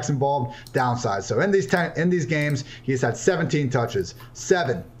 running backs involved downside. So in these games, he's had 17 touches,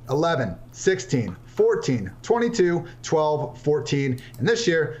 7, 11, 16, 14, 22, 12, 14, and this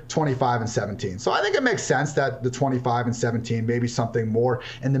year, 25 and 17. So I think it makes sense that the 25 and 17, maybe something more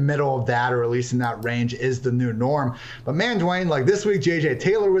in the middle of that, or at least in that range, is the new norm. But man, Dwayne, like this week, J.J.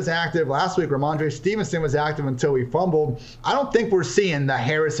 Taylor was active. Last week, Ramondre Stevenson was active until he fumbled. I don't think we're seeing the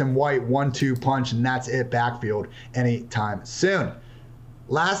Harris and White 1-2 punch, and that's it backfield anytime soon.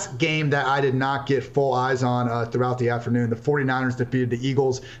 Last game that I did not get full eyes on throughout the afternoon, the 49ers defeated the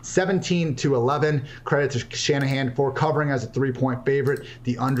Eagles 17-11. Credit to Shanahan for covering as a 3-point favorite.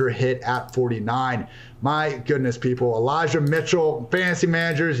 The under hit at 49. My goodness, people. Elijah Mitchell, fantasy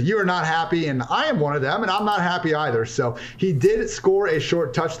managers, you are not happy, and I am one of them, and I'm not happy either. So he did score a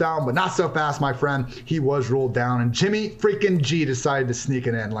short touchdown, but not so fast, my friend. He was ruled down, and Jimmy freaking G decided to sneak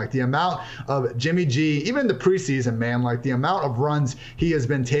it in. Like the amount of Jimmy G, even the preseason, man, like the amount of runs he has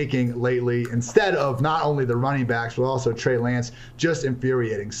been taking lately instead of not only the running backs, but also Trey Lance, just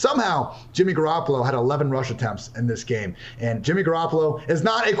infuriating. Somehow, Jimmy Garoppolo had 11 rush attempts in this game, and Jimmy Garoppolo is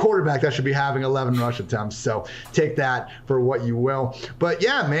not a quarterback that should be having 11 rush attempts. So take that for what you will. But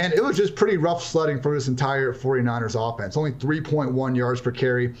yeah, man, it was just pretty rough sledding for this entire 49ers offense. Only 3.1 yards per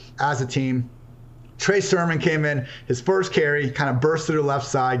carry as a team. Trey Sermon came in, his first carry, kind of burst to the left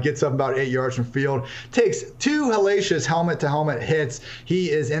side, gets up about 8 yards from field, takes 2 hellacious helmet-to-helmet hits. He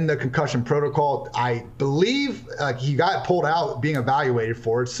is in the concussion protocol. I believe he got pulled out being evaluated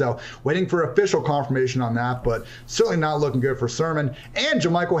for it, so waiting for official confirmation on that, but certainly not looking good for Sermon. And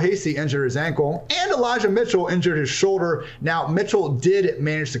JaMycal Hasty injured his ankle, and Elijah Mitchell injured his shoulder. Now, Mitchell did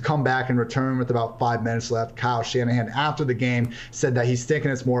manage to come back and return with about 5 minutes left. Kyle Shanahan, after the game, said that he's thinking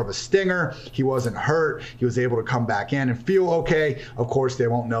it's more of a stinger. He wasn't hurt. He was able to come back in and feel okay. Of course, they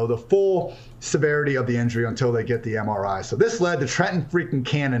won't know the full severity of the injury until they get the MRI. So this led to Trenton freaking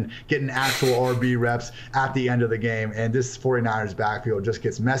Cannon getting actual RB reps at the end of the game, and this 49ers backfield just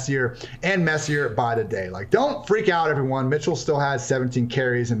gets messier and messier by the day. Like, don't freak out, everyone. Mitchell still has 17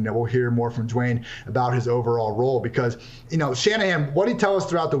 carries, and we'll hear more from Dwayne about his overall role because, you know, Shanahan, what did he tell us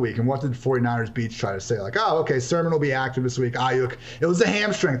throughout the week, and what did 49ers Beats try to say? Like, oh, okay, Sermon will be active this week. Ayuk, it was a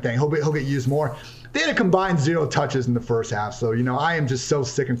hamstring thing. He'll get used more. They had a combined 0 touches in the first half. So, you know, I am just so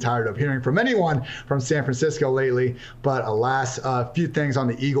sick and tired of hearing from anyone from San Francisco lately. But alas, a few things on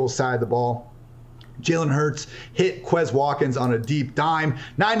the Eagles side of the ball. Jalen Hurts hit Quez Watkins on a deep dime,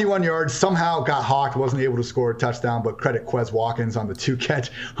 91 yards, somehow got hawked, wasn't able to score a touchdown, but credit Quez Watkins on the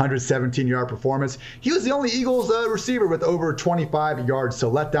 2-catch, 117-yard performance. He was the only Eagles receiver with over 25 yards, so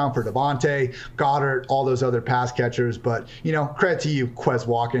let down for Devontae, Goddard, all those other pass catchers, but, credit to you, Quez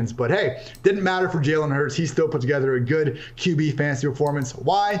Watkins. But hey, didn't matter for Jalen Hurts. He still put together a good QB fantasy performance.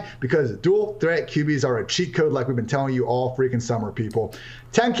 Why? Because dual threat QBs are a cheat code like we've been telling you all freaking summer, people.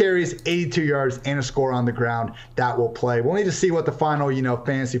 10 carries, 82 yards, and a score on the ground. That will play. We'll need to see what the final,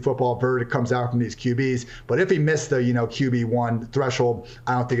 fantasy football verdict comes out from these QBs. But if he missed the, QB1 threshold,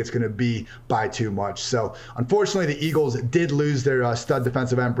 I don't think it's going to be by too much. So, unfortunately, the Eagles did lose their stud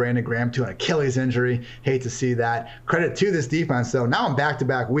defensive end, Brandon Graham, to an Achilles injury. Hate to see that. Credit to this defense, though. Now in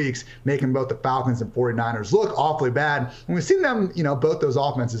back-to-back weeks, making both the Falcons and 49ers look awfully bad. And we've seen them, both those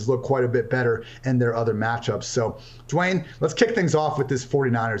offenses look quite a bit better in their other matchups. So, Dwayne, let's kick things off with this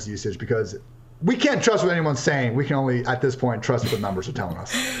 49ers usage, because we can't trust what anyone's saying. We can only, at this point, trust what the numbers are telling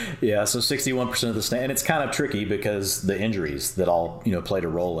us. Yeah, so 61% of the snap, and it's kind of tricky because the injuries that all played a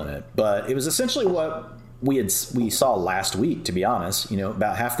role in it. But it was essentially what we saw last week, to be honest.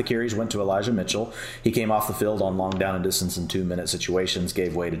 About half the carries went to Elijah Mitchell. He came off the field on long down and distance and 2-minute situations,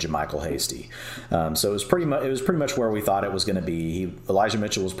 gave way to JaMycal Hasty. So it was pretty much where we thought it was going to be. Elijah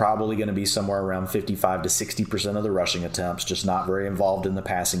Mitchell was probably going to be somewhere around 55 to 60% of the rushing attempts, just not very involved in the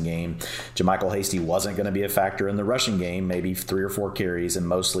passing game. JaMycal Hasty wasn't going to be a factor in the rushing game, maybe 3 or 4 carries, and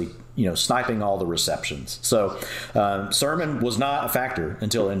mostly sniping all the receptions. So Sermon was not a factor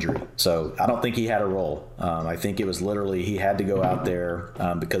until injury. So I don't think he had a role. I think it was literally he had to go out there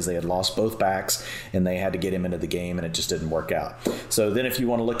because they had lost both backs and they had to get him into the game, and it just didn't work out. So then if you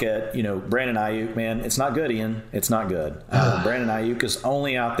want to look at, Brandon Ayuk, man, it's not good, Ian. It's not good. Brandon Ayuk is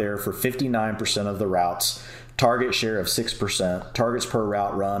only out there for 59% of the routes, target share of 6%, targets per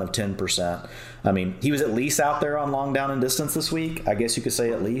route run of 10%. I mean, he was at least out there on long down and distance this week. I guess you could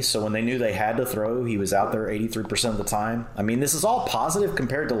say at least. So when they knew they had to throw, he was out there 83% of the time. I mean, this is all positive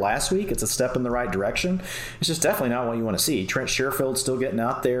compared to last week. It's a step in the right direction. It's just definitely not what you want to see. Trent Sherfield still getting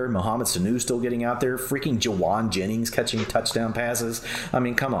out there. Mohamed Sanu still getting out there. Freaking Jawan Jennings catching touchdown passes. I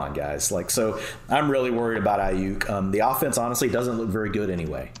mean, come on, guys. So I'm really worried about Ayuk. The offense, honestly, doesn't look very good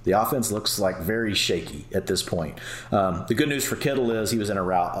anyway. The offense looks like very shaky at this point. The good news for Kittle is he was in a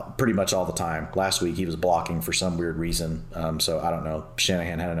route pretty much all the time. Last week he was blocking for some weird reason. So I don't know.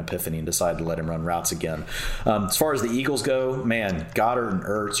 Shanahan had an epiphany and decided to let him run routes again. As far as the Eagles go, man, Goddard and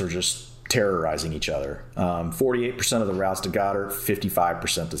Ertz are just terrorizing each other. 48% of the routes to Goddard,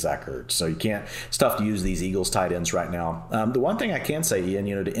 55% to Zach Ertz. So it's tough to use these Eagles tight ends right now. The one thing I can say, Ian,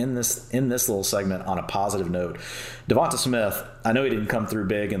 to end this little segment on a positive note, Devonta Smith, I know he didn't come through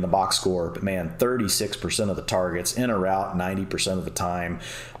big in the box score, but man, 36% of the targets in a route, 90% of the time,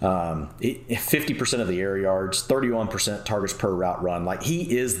 50% of the air yards, 31% targets per route run. Like,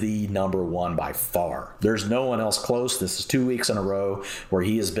 he is the number one by far. There's no one else close. This is 2 weeks in a row where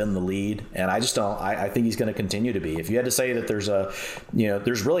he has been the lead, and I think he's going to continue to be. If you had to say that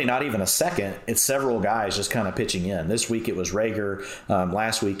there's really not even a second, it's several guys just kind of pitching in. This week it was Rager,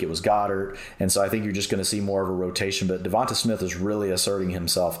 last week it was Goddard, and so I think you're just going to see more of a rotation. But Devonta Smith is really asserting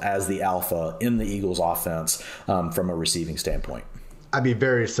himself as the alpha in the Eagles offense from a receiving standpoint. I'd be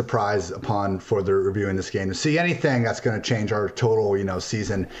very surprised upon further reviewing this game to see anything that's going to change our total,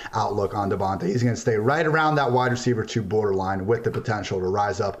 season outlook on Devonta. He's going to stay right around that wide receiver 2 borderline with the potential to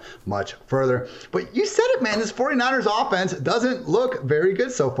rise up much further. But you said it, man. This 49ers offense doesn't look very good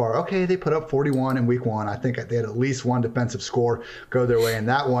so far. Okay, they put up 41 in week 1. I think they had at least one defensive score go their way in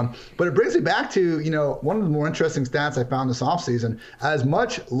that one. But it brings me back to, one of the more interesting stats I found this offseason. As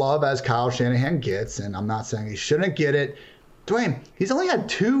much love as Kyle Shanahan gets, and I'm not saying he shouldn't get it, Dwayne, he's only had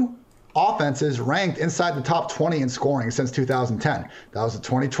 2 offenses ranked inside the top 20 in scoring since 2010. That was the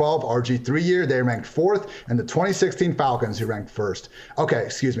 2012 RG3 year. They ranked 4th, and the 2016 Falcons, who ranked 1st. Okay,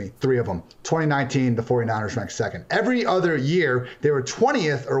 3 of them. 2019, the 49ers ranked 2nd. Every other year, they were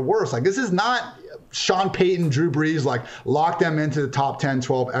 20th or worse. Like, this is not Sean Payton, Drew Brees, lock them into the top 10,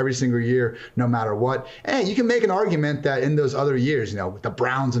 12 every single year, no matter what. And you can make an argument that in those other years, with the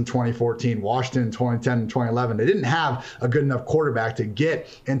Browns in 2014, Washington in 2010 and 2011, they didn't have a good enough quarterback to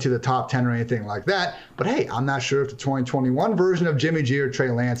get into the top 10 or anything like that. But hey, I'm not sure if the 2021 version of Jimmy G or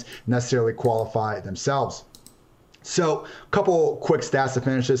Trey Lance necessarily qualify themselves. So, a couple quick stats to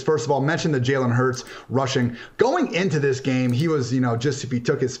finish this. First of all, mention the Jalen Hurts rushing. Going into this game, he was, just if he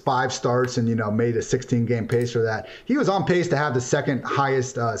took his 5 starts and, made a 16-game pace for that, he was on pace to have the second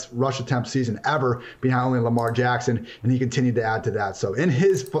highest rush attempt season ever behind only Lamar Jackson, and he continued to add to that. So, in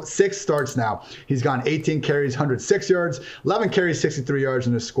his 6 starts now, he's gone 18 carries, 106 yards, 11 carries, 63 yards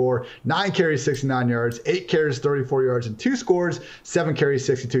in his score, 9 carries, 69 yards, 8 carries, 34 yards, and 2 scores, 7 carries,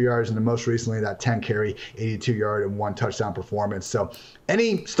 62 yards, and the most recently that 10 carry, 82 yard, and 1 touchdown performance. So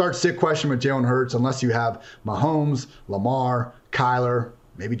any start-sit question with Jalen Hurts, unless you have Mahomes, Lamar, Kyler,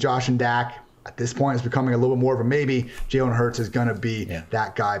 maybe Josh and Dak, at this point it's becoming a little bit more of a maybe. Jalen Hurts is going to be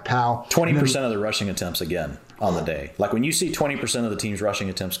that guy, pal. 20% of the rushing attempts again on the day. Like when you see 20% of the team's rushing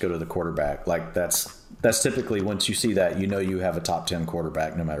attempts go to the quarterback, like that's typically, once you see that, you have a top 10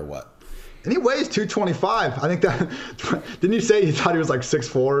 quarterback no matter what. And he weighs 225. I think that, didn't you say you thought he was like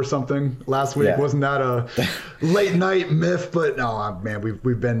 6'4" or something last week? Yeah. Wasn't that a late night myth? But no, man,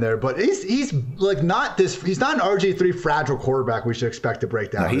 we've been there. But he's like not this. He's not an RG3 fragile quarterback we should expect to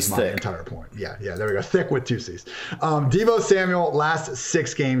break down. No, he's thick. Entire point. Yeah, there we go. Thick with 2 C's. Deebo Samuel, last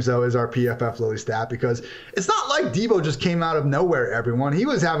 6 games though is our PFF Lily stat, because it's not like Deebo just came out of nowhere. Everyone, he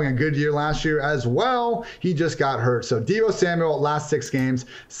was having a good year last year as well. He just got hurt. So Deebo Samuel, last 6 games,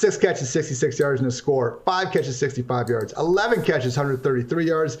 6 catches, 66 yards in his score, 5 catches, 65 yards, 11 catches, 133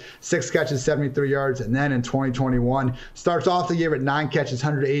 yards, 6 catches, 73 yards, and then in 2021 starts off the year at 9 catches,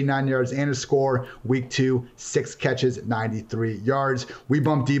 189 yards, and a score. Week 2, 6 catches, 93 yards. We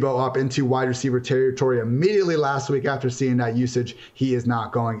bumped Deebo up into wide receiver territory immediately last week after seeing that usage. He is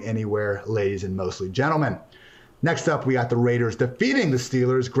not going anywhere, ladies and mostly gentlemen. Next up, we got the Raiders defeating the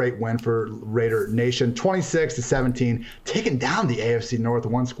Steelers. Great win for Raider Nation, 26-17, taking down the AFC North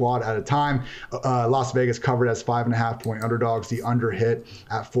 1 squad at a time. Las Vegas covered as 5.5-point underdogs. The under hit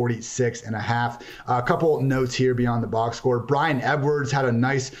at 46.5. A couple notes here beyond the box score. Bryan Edwards had a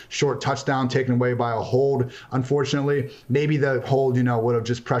nice short touchdown taken away by a hold. Unfortunately, maybe the hold, would have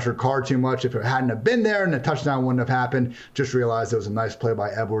just pressured Carr too much if it hadn't have been there and the touchdown wouldn't have happened. Just realized it was a nice play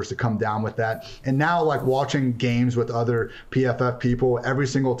by Edwards to come down with that. And now, like watching games with other PFF people, every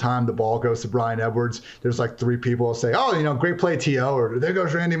single time the ball goes to Bryan Edwards, there's like 3 people who say, oh, great play, T.O., or there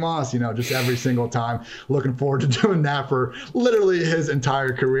goes Randy Moss, just every single time. Looking forward to doing that for literally his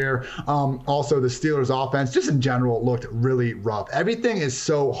entire career. Also, the Steelers offense, just in general, looked really rough. Everything is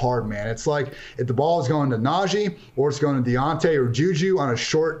so hard, man. It's like if the ball is going to Najee, or it's going to Deontay or Juju on a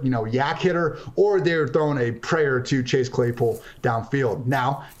short, yak hitter, or they're throwing a prayer to Chase Claypool downfield.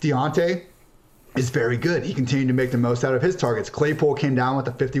 Now, Deontay is very good. He continued to make the most out of his targets. Claypool came down with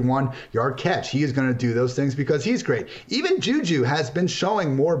a 51-yard catch. He is going to do those things because he's great. Even Juju has been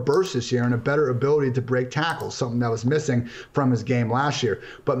showing more burst this year and a better ability to break tackles, something that was missing from his game last year.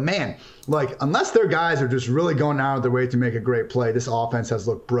 But man, unless their guys are just really going out of their way to make a great play, this offense has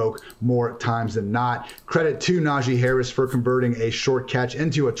looked broke more times than not. Credit to Najee Harris for converting a short catch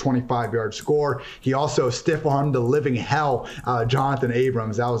into a 25-yard score. He also stiff-armed the living hell out of Jonathan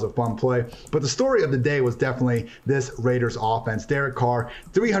Abrams. That was a fun play. But the story of the day was definitely this Raiders offense. Derek Carr,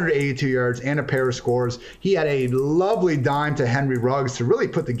 382 yards and a pair of scores. He had a lovely dime to Henry Ruggs to really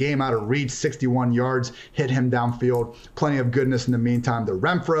put the game out of reach. 61 yards, hit him downfield. Plenty of goodness in the meantime to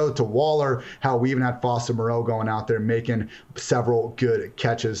Renfro, to Waller. How we even had Foster Moreau going out there making several good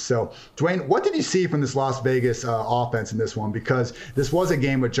catches. So, Dwayne, what did you see from this Las Vegas offense in this one? Because this was a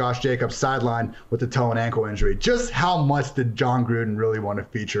game with Josh Jacobs sidelined with the toe and ankle injury. Just how much did John Gruden really want to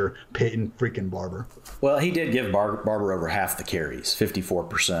feature Peyton freaking Barber? Well, he did give Barber over half the carries,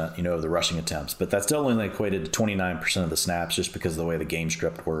 54%, of the rushing attempts, but that still only equated to 29% of the snaps just because of the way the game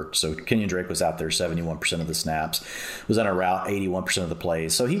script worked. So Kenyon Drake was out there 71% of the snaps, was on a route 81% of the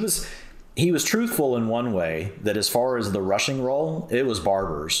plays. So he was truthful in one way, that as far as the rushing role, it was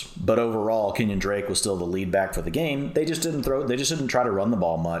Barber's. But overall, Kenyon Drake was still the lead back for the game. They just didn't try to run the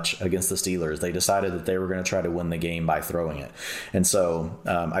ball much against the Steelers. They decided that they were going to try to win the game by throwing it. And so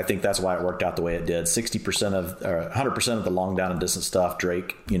I think that's why it worked out the way it did. 100% of the long down and distance stuff,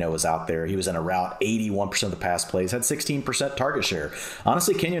 Drake, was out there. He was in a route, 81% of the pass plays, had 16% target share.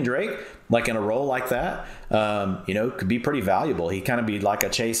 Honestly, Kenyon Drake, in a role like that, could be pretty valuable. He kind of be like a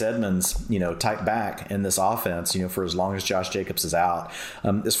Chase Edmonds, type back in this offense, for as long as Josh Jacobs is out.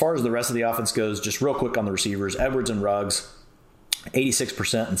 As far as the rest of the offense goes, just real quick on the receivers, Edwards and Ruggs,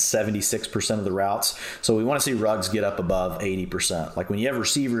 86% and 76% of the routes. So we want to see Ruggs get up above 80%. Like when you have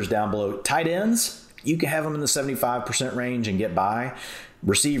receivers down below, tight ends, you can have them in the 75% range and get by.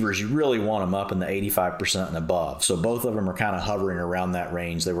 receivers, you really want them up in the 85% and above. So both of them are kind of hovering around that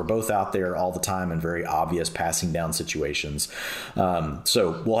range. They were both out there all the time in very obvious passing down situations.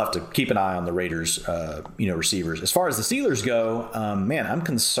 So we'll have to keep an eye on the Raiders, receivers. As far as the Steelers go, man, I'm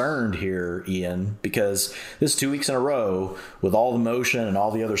concerned here, Ian, because this is 2 weeks in a row with all the motion and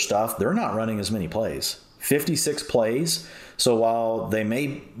all the other stuff. They're not running as many plays. 56 plays. So while they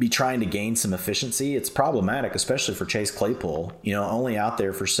may be trying to gain some efficiency, it's problematic, especially for Chase Claypool, only out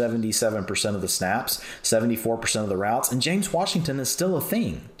there for 77% of the snaps, 74% of the routes. And James Washington is still a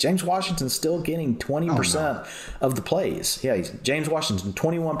thing. James Washington's still getting 20% of the plays. Yeah, James Washington,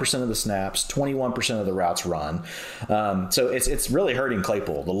 21% of the snaps, 21% of the routes run. So it's really hurting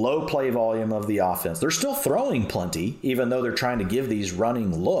Claypool. The low play volume of the offense. They're still throwing plenty, even though they're trying to give these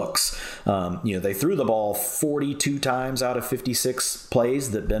running looks. They threw the ball 42 times out of 56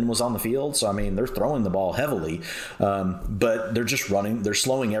 plays that Ben was on the field. So, I mean, they're throwing the ball heavily, but they're just running. They're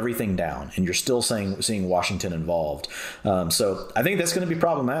slowing everything down, and you're still seeing Washington involved. So I think that's going to be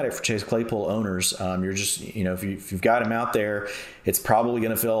problematic for Chase Claypool owners. You're just, if you've got him out there, it's probably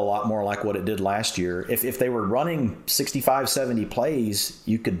going to feel a lot more like what it did last year. If they were running 65, 70 plays,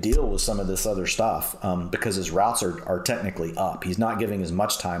 you could deal with some of this other stuff because his routes are technically up. He's not giving as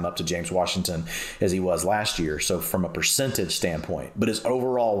much time up to James Washington as he was last year. So from a percentage standpoint, but his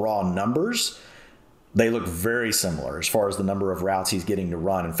overall raw numbers, they look very similar as far as the number of routes he's getting to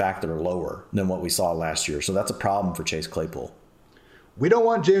run. In fact, they're lower than what we saw last year. So that's a problem for Chase Claypool. We don't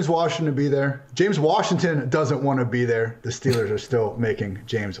want James Washington to be there. James Washington doesn't want to be there. The Steelers are still making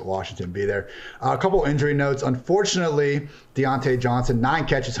James Washington be there. A couple injury notes. Unfortunately, Diontae Johnson, 9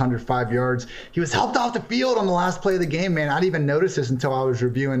 catches, 105 yards. He was helped off the field on the last play of the game, man. I didn't even notice this until I was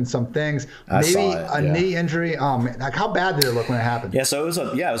reviewing some things. Maybe a knee injury. Oh, man. Like, how bad did it look when it happened? Yeah, so it was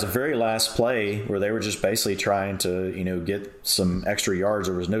a very last play where they were just basically trying to, get some extra yards.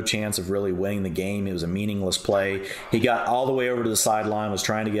 There was no chance of really winning the game. It was a meaningless play. He got all the way over to the sideline, was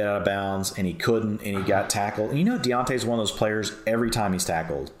trying to get out of bounds, and he couldn't, and he got tackled. And Diontae's one of those players, every time he's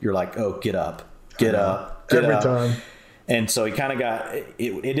tackled, you're like, oh, get up. Every time. And so he kind of got –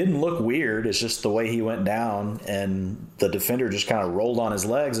 it didn't look weird. It's just the way he went down, and the defender just kind of rolled on his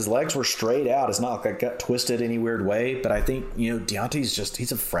legs. His legs were straight out. It's not like it got twisted any weird way. But I think, Diontae's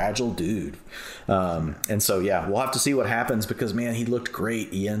he's a fragile dude. And so, yeah, we'll have to see what happens because, man, he looked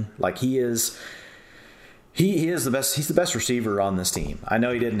great, Ian. Like he is – He is the best. He's the best receiver on this team. I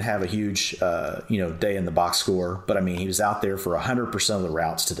know he didn't have a huge, day in the box score, but I mean, he was out there for 100% of the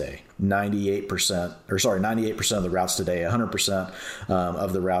routes today. 98% of the routes today, 100%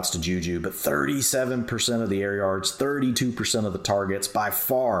 of the routes to Juju, but 37% of the air yards, 32% of the targets, by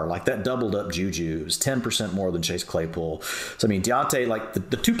far. Like that doubled up Juju. It was 10% more than Chase Claypool. So I mean, Diontae, like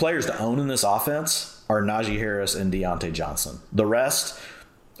the two players to own in this offense are Najee Harris and Diontae Johnson. The rest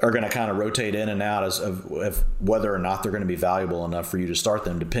are going to kind of rotate in and out of whether or not they're going to be valuable enough for you to start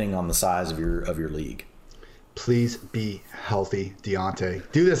them, depending on the size of your league. Please be healthy, Diontae.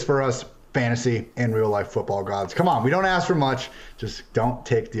 Do this for us, fantasy and real life football gods. Come on, we don't ask for much. Just don't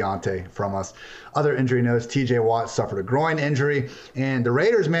take Diontae from us. Other injury notes, TJ Watt suffered a groin injury. And the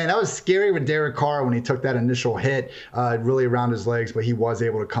Raiders, man, that was scary with Derek Carr when he took that initial hit really around his legs, but he was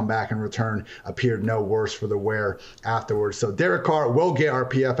able to come back and return, appeared no worse for the wear afterwards. So Derek Carr will get our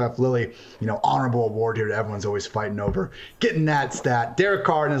PFF Lilly, honorable award here that everyone's always fighting over. Getting that stat. Derek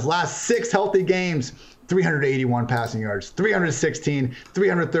Carr in his last 6 healthy games, 381 passing yards, 316,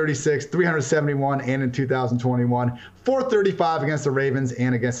 336, 371, and in 2021, 435 against the Ravens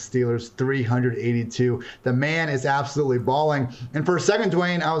and against the Steelers, 382. The man is absolutely balling. And for a second,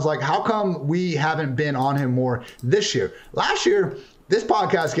 Dwayne, I was like, how come we haven't been on him more this year? Last year, this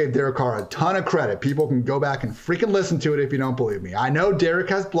podcast gave Derek Carr a ton of credit. People can go back and freaking listen to it if you don't believe me. I know Derek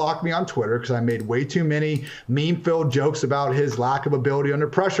has blocked me on Twitter because I made way too many meme-filled jokes about his lack of ability under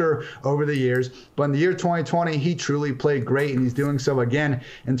pressure over the years. But in the year 2020, he truly played great, and he's doing so again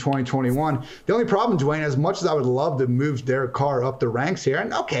in 2021. The only problem, Dwayne, as much as I would love to move Derek Carr up the ranks here,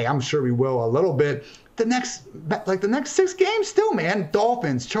 and okay, I'm sure we will a little bit, the next 6 games still, man.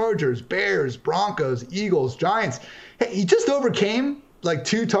 Dolphins, Chargers, Bears, Broncos, Eagles, Giants. Hey, he just overcame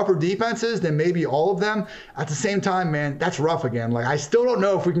 2 tougher defenses than maybe all of them. At the same time, man, that's rough again. I still don't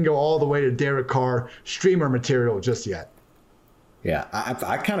know if we can go all the way to Derek Carr streamer material just yet. Yeah,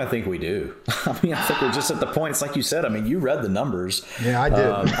 I kind of think we do. I mean, I think we're just at the point. It's like you said. I mean, you read the numbers. Yeah, I did.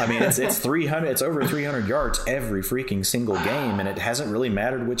 I mean, it's 300. It's over 300 yards every freaking single game, and it hasn't really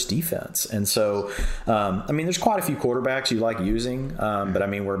mattered which defense. And so, I mean, there's quite a few quarterbacks you like using, but I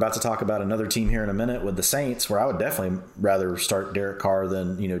mean, we're about to talk about another team here in a minute with the Saints, where I would definitely rather start Derek Carr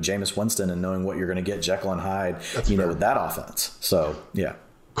than Jameis Winston, and knowing what you're going to get Jekyll and Hyde, with that offense. So yeah.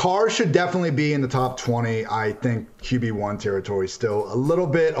 Carr should definitely be in the top 20. I think QB1 territory still a little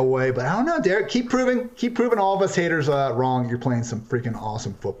bit away, but I don't know, Derek. Keep proving all of us haters wrong. You're playing some freaking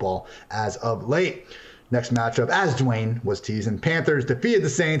awesome football as of late. Next matchup, as Dwayne was teasing, Panthers defeated the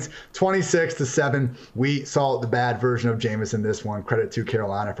Saints 26-7. We saw the bad version of Jameis in this one. Credit to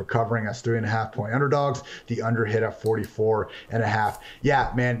Carolina for covering as 3.5-point underdogs. The under hit at 44.5.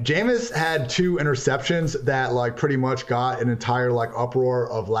 Yeah, man, Jameis had 2 interceptions that pretty much got an entire uproar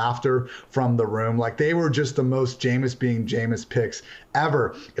of laughter from the room. They were just the most Jameis being Jameis picks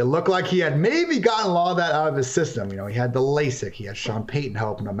ever. It looked like he had maybe gotten a lot of that out of his system. He had the LASIK. He had Sean Payton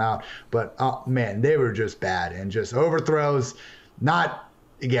helping him out. But, man, they were just bad and just overthrows, not,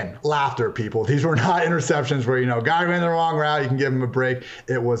 again, laughter, people. These were not interceptions where, guy ran the wrong route, you can give him a break.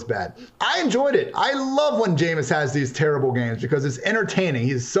 It was bad. I enjoyed it. I love when Jameis has these terrible games because it's entertaining.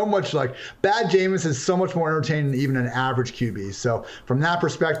 He's so much bad Jameis is so much more entertaining than even an average QB. So from that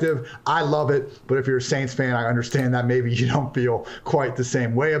perspective, I love it. But if you're a Saints fan, I understand that maybe you don't feel quite the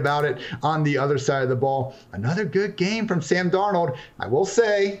same way about it. On the other side of the ball, another good game from Sam Darnold. I will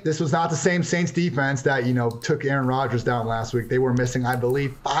say this was not the same Saints defense that, took Aaron Rodgers down last week. They were missing, I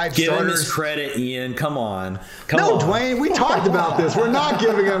believe, 5 Give starters. him his credit, Ian. Come on. No, Dwayne, we talked about this. We're not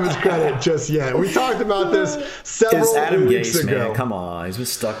giving him his credit just yet. We talked about this several Adam weeks Gase, ago. Man. Come on. He's been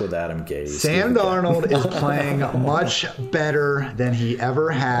stuck with Adam Gase. Sam Darnold is playing much better than he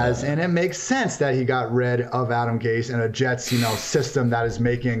ever has, and it makes sense that he got rid of Adam Gase and a Jets, system that is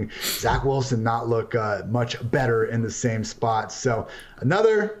making Zach Wilson not look much better in the same spot. So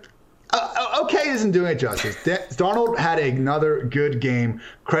another okay isn't doing it justice. Darnold had another good game.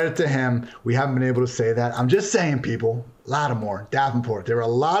 Credit to him. We haven't been able to say that. I'm just saying, people. Lattimore, Davenport. There were a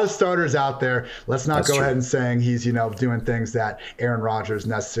lot of starters out there. Let's not go ahead and saying he's, doing things that Aaron Rodgers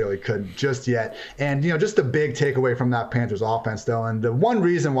necessarily couldn't just yet. And, just a big takeaway from that Panthers offense, though. And the one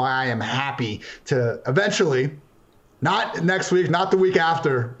reason why I am happy to eventually, not next week, not the week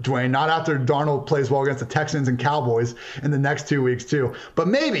after, Dwayne, not after Darnold plays well against the Texans and Cowboys in the next 2 weeks too. But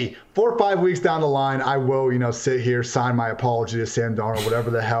maybe 4 or 5 weeks down the line, I will, sit here, sign my apology to Sam Darnold, whatever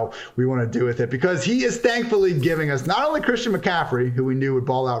the hell we want to do with it. Because he is thankfully giving us not only Christian McCaffrey, who we knew would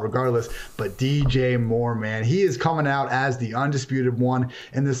ball out regardless, but DJ Moore, man. He is coming out as the undisputed one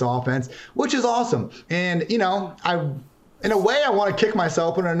in this offense, which is awesome. And, in a way, I want to kick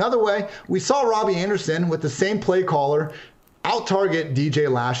myself, but in another way, we saw Robbie Anderson with the same play caller out-target DJ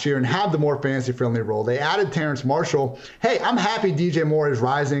last year and have the more fantasy-friendly role. They added Terrence Marshall. Hey, I'm happy DJ Moore is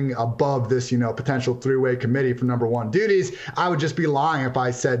rising above this, potential three-way committee for number 1 duties. I would just be lying if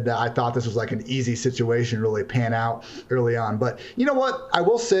I said that I thought this was an easy situation to really pan out early on. But you know what? I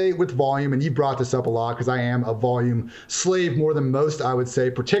will say with volume, and you brought this up a lot because I am a volume slave more than most, I would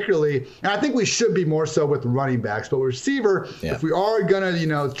say, particularly, and I think we should be more so with running backs, but receiver, if we are going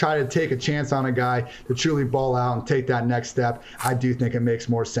to, try to take a chance on a guy to truly ball out and take that next step, I do think it makes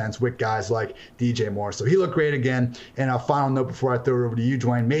more sense with guys like DJ Moore. So he looked great again. And a final note before I throw it over to you,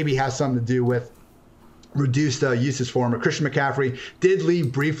 Dwayne, maybe has something to do with reduced usage for him. Christian McCaffrey did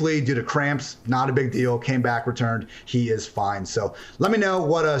leave briefly due to cramps. Not a big deal. Came back, returned. He is fine. So let me know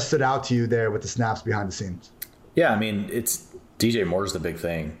what stood out to you there with the snaps behind the scenes. Yeah, I mean, it's DJ Moore's the big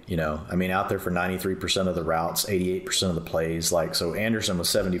thing, out there for 93% of the routes, 88% of the plays. So Anderson was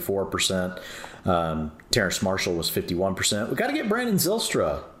 74%. Terrence Marshall was 51%. We got to get Brandon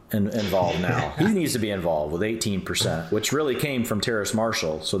Zylstra involved now. He needs to be involved with 18%, which really came from Terrace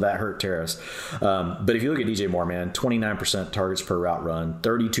Marshall, so that hurt Terrace. But if you look at DJ Moore, man, 29% targets per route run,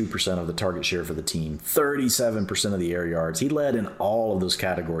 32% of the target share for the team, 37% of the air yards. He led in all of those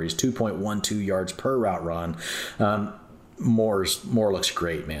categories, 2.12 yards per route run. Moore looks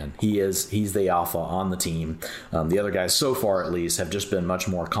great, man. He's the alpha on the team. The other guys, so far at least, have just been much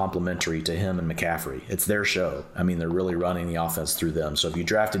more complimentary to him and McCaffrey. It's their show. I mean, they're really running the offense through them. So if you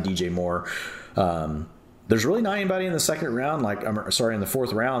drafted DJ Moore, there's really not anybody in the second round, in the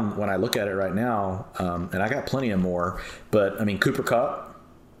fourth round when I look at it right now, and I got plenty of Moore. But, I mean, Cooper Kupp,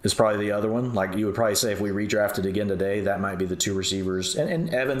 is probably the other one. Like you would probably say if we redrafted again today, that might be the two receivers.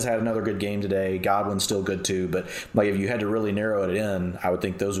 And Evans had another good game today. Godwin's still good too. But like if you had to really narrow it in, I would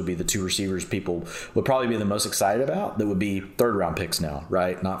think those would be the two receivers people would probably be the most excited about. That would be third round picks now,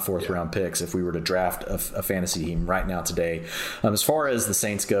 right? Not fourth round picks if we were to draft a fantasy team right now today. As far as the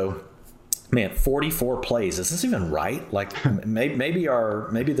Saints go, man, 44 plays. Is this even right? Like maybe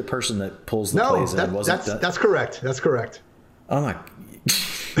the person that pulls the plays in wasn't. That's correct. That's correct. Oh my.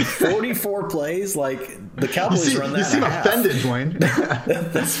 44 plays, like the Cowboys run that. You seem offended, Dwayne.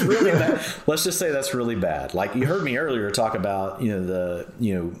 That's really bad. Let's just say that's really bad. Like you heard me earlier talk about the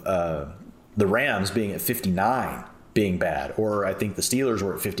Rams being at 59 being bad, or I think the Steelers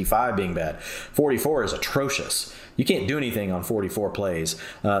were at 55 being bad. 44 is atrocious. You can't do anything on 44 plays.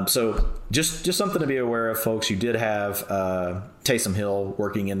 So just something to be aware of, folks. You did have Taysom Hill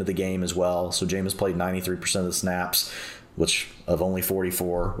working into the game as well. So Jameis played 93% of the snaps, which of only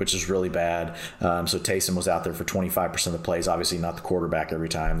 44, which is really bad. So Taysom was out there for 25% of the plays. Obviously not the quarterback every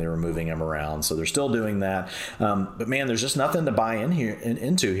time. They were moving him around. So they're still doing that. But, man, there's just nothing to buy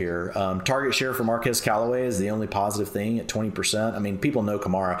into here. Target share for Marquez Callaway is the only positive thing at 20%. I mean, people know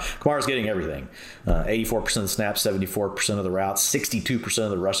Kamara. Kamara's getting everything. 84% of the snaps, 74% of the routes, 62%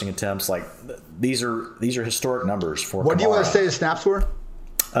 of the rushing attempts. Like these are historic numbers for What Kamara. do you want to say the snaps were?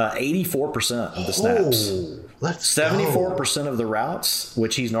 84% of the snaps. Oh, let's 74% of the routes,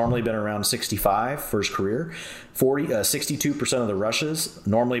 which he's normally been around 65 for his career. 62% of the rushes,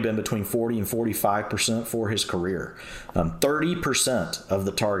 normally been between 40 and 45% for his career. 30% of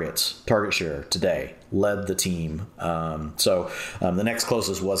the target share today led the team. So the next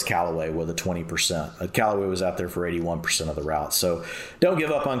closest was Callaway with a 20%. Callaway was out there for 81% of the routes. So don't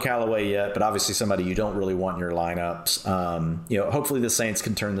give up on Callaway yet, but obviously somebody you don't really want in your lineups. Hopefully the Saints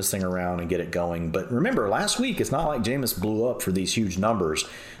can turn this thing around and get it going. But remember, last week, it's not like Jameis blew up for these huge numbers.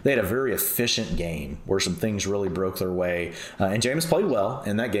 They had a very efficient game where some things really broke their way. And Jameis played well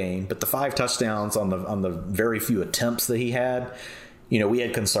in that game, but the 5 touchdowns on the very few attempts that he had, we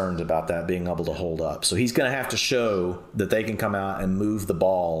had concerns about that being able to hold up. So he's going to have to show that they can come out and move the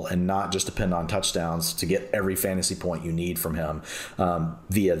ball and not just depend on touchdowns to get every fantasy point you need from him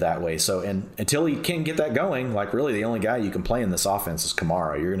via that way. So, and until he can get that going, like really the only guy you can play in this offense is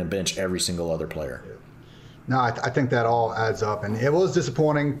Kamara. You're going to bench every single other player. No, I think that all adds up. And it was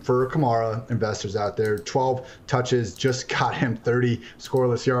disappointing for Kamara investors out there. 12 touches just got him 30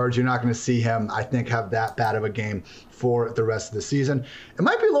 scoreless yards. You're not going to see him, I think, have that bad of a game for the rest of the season. It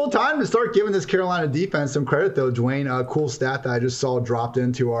might be a little time to start giving this Carolina defense some credit, though, Dwayne. A cool stat that I just saw dropped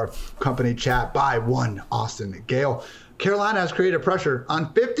into our company chat by one Austin Gale. Carolina has created pressure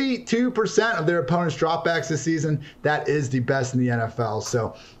on 52% of their opponents' dropbacks this season. That is the best in the NFL.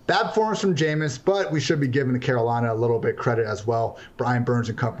 So bad performance from Jameis, but we should be giving Carolina a little bit credit as well. Brian Burns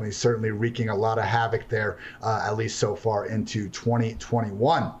and company certainly wreaking a lot of havoc there, at least so far into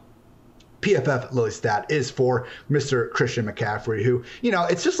 2021. PFF Lily stat is for Mr. Christian McCaffrey, who,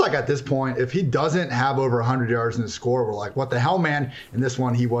 it's just like at this point, if he doesn't have over 100 yards in the score, we're like, what the hell, man? And this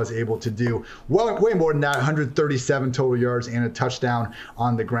one he was able to do way more than that, 137 total yards and a touchdown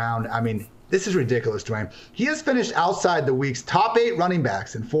on the ground. I mean, this is ridiculous, Dwayne. He has finished outside the week's top 8 running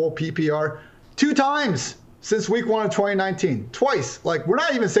backs in full PPR 2 times since week 1 of 2019. Twice. Like, we're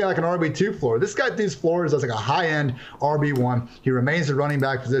not even saying like an RB2 floor. This guy these floors as like a high-end RB1. He remains the running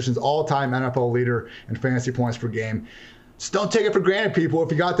back position's all-time NFL leader in fantasy points per game. Just don't take it for granted, people.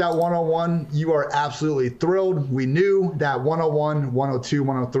 If you got that 101, you are absolutely thrilled. We knew that 101, 102,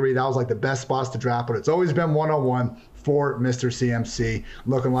 103, that was like the best spots to draft, but it's always been 101 for Mr. CMC,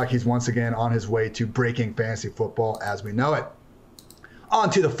 looking like he's once again on his way to breaking fantasy football as we know it. On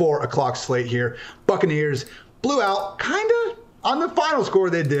to the 4 o'clock slate here. Buccaneers blew out, kind of, on the final score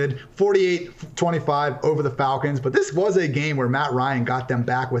they did, 48-25 over the Falcons. But this was a game where Matt Ryan got them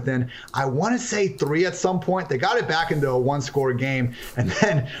back within, I want to say 3 at some point. They got it back into a 1-score game. And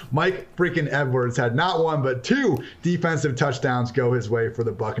then Mike freaking Edwards had not 1, but 2 defensive touchdowns go his way for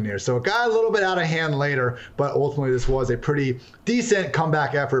the Buccaneers. So it got a little bit out of hand later, but ultimately this was a pretty decent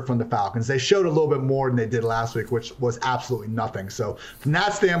comeback effort from the Falcons. They showed a little bit more than they did last week, which was absolutely nothing. So from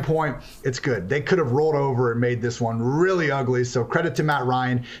that standpoint, it's good. They could have rolled over and made this one really ugly. So credit to Matt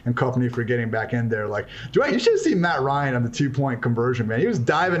Ryan and company for getting back in there. Like, Dwayne, you should have seen Matt Ryan on the 2-point conversion, man. He was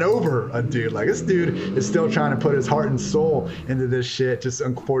diving over a dude. Like, this dude is still trying to put his heart and soul into this shit. Just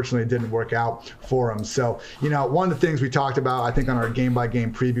unfortunately didn't work out for him. So, one of the things we talked about, I think, on our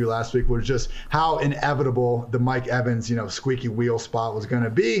game-by-game preview last week was just how inevitable the Mike Evans, squeaky wheel spot was going to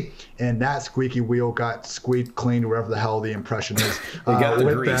be. And that squeaky wheel got squeaked clean, wherever the hell the impression is. It got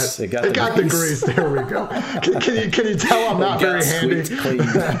the grease. It got the grease. There we go. Can you tell I'm not very handy. Clean.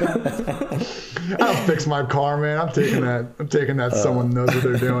 I'll fix my car, man. I'm taking that. Someone knows what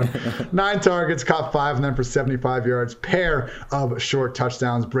they're doing. 9 targets, caught 5 of them for 75 yards. Pair of short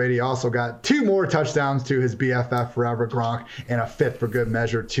touchdowns. Brady also got 2 more touchdowns to his BFF forever, Gronk, and a 5th for good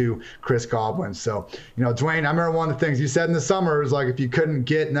measure to Chris Godwin. So, Dwayne, I remember one of the things you said in the summer is like if you couldn't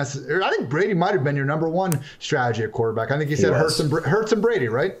get necessary, I think Brady might have been your number 1 strategy at quarterback. I think you said Hurts and Brady,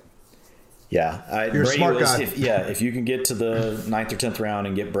 right? Yeah, you're a smart guy. If you can get to the 9th or 10th round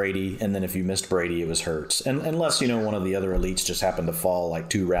and get Brady, and then if you missed Brady, it was Hurts, and unless one of the other elites just happened to fall like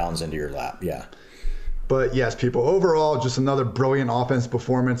 2 rounds into your lap. Yeah. But yes, people, overall, just another brilliant offense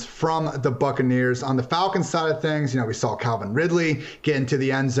performance from the Buccaneers. On the Falcons side of things, we saw Calvin Ridley get into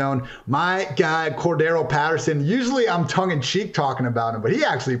the end zone. My guy, Cordero Patterson, usually I'm tongue-in-cheek talking about him, but he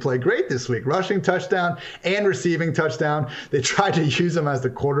actually played great this week. Rushing touchdown and receiving touchdown. They tried to use him as the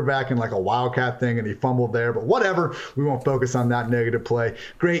quarterback in like a wildcat thing, and he fumbled there. But whatever, we won't focus on that negative play.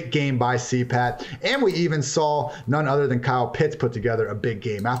 Great game by CPAT. And we even saw none other than Kyle Pitts put together a big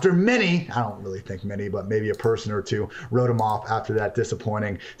game. After many, I don't really think many, but maybe a person or two wrote him off after that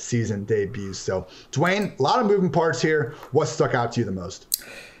disappointing season debut. So, Dwayne, a lot of moving parts here. What stuck out to you the most?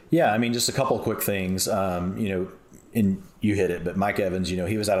 Yeah, I mean, just a couple of quick things. And you hit it, but Mike Evans,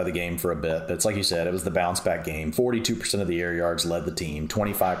 he was out of the game for a bit. But it's like you said, it was the bounce back game. 42% of the air yards led the team,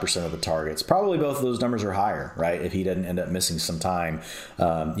 25% of the targets. Probably both of those numbers are higher, right? If he didn't end up missing some time,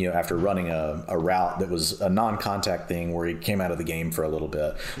 after running a route that was a non-contact thing where he came out of the game for a little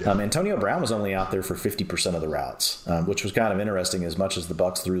bit. Yeah. Antonio Brown was only out there for 50% of the routes, which was kind of interesting as much as the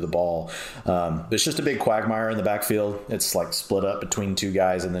Bucs threw the ball. It's just a big quagmire in the backfield. It's like split up between 2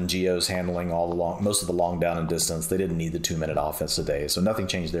 guys, and then Gio's handling most of the long down and distance. They didn't need the 2-minute offense today, so nothing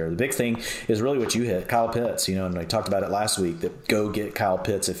changed there. The big thing is really what you hit, Kyle Pitts, and I talked about it last week, that go get Kyle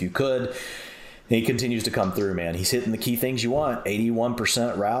Pitts if you could. And he continues to come through, man. He's hitting the key things you want,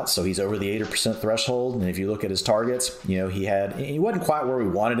 81% routes, so he's over the 80% threshold. And if you look at his targets, he wasn't quite where we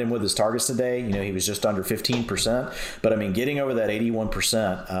wanted him with his targets today. He was just under 15%, but I mean, getting over that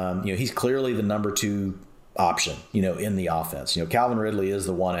 81%, he's clearly the number 2 option, in the offense. Calvin Ridley is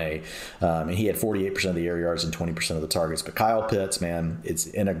the 1A, and he had 48% of the air yards and 20% of the targets. But Kyle Pitts, man, it's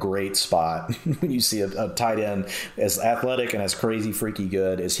in a great spot when you see a tight end as athletic and as crazy freaky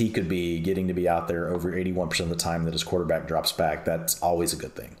good as he could be, getting to be out there over 81% of the time that his quarterback drops back. That's always a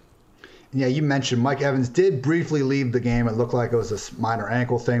good thing. Yeah, you mentioned Mike Evans did briefly leave the game. It looked like it was a minor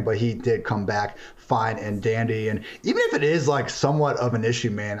ankle thing, but he did come back fine and dandy. And even if it is like somewhat of an issue,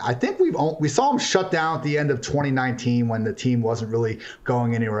 man, I think we saw him shut down at the end of 2019 when the team wasn't really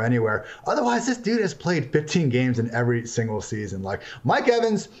going anywhere. Otherwise, this dude has played 15 games in every single season. Like Mike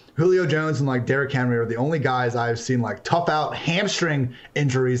Evans, Julio Jones, and like Derrick Henry are the only guys I've seen like tough out hamstring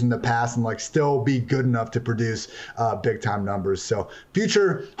injuries in the past and like still be good enough to produce big time numbers. So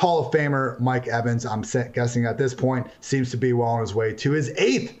future Hall of Famer Mike Evans, I'm guessing at this point, seems to be well on his way to his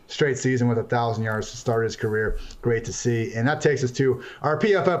 8th straight season with 1,000 yards to start his career. Great to see. And that takes us to our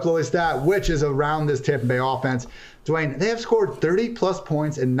PFF Lily stat, which is around this Tampa Bay offense. Dwayne, they have scored 30 plus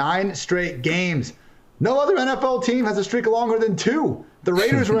points in 9 straight games. No other NFL team has a streak longer than 2. The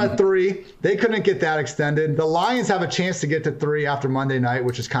Raiders were at 3. They couldn't get that extended. The Lions have a chance to get to 3 after Monday night,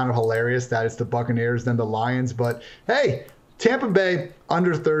 which is kind of hilarious that it's the Buccaneers then the Lions. But hey, Tampa Bay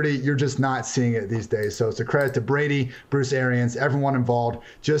under 30, you're just not seeing it these days. So it's a credit to Brady, Bruce Arians, everyone involved,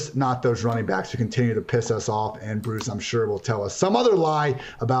 just not those running backs who continue to piss us off. And Bruce, I'm sure, will tell us some other lie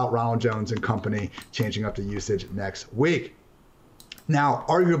about Ronald Jones and company changing up the usage next week. Now,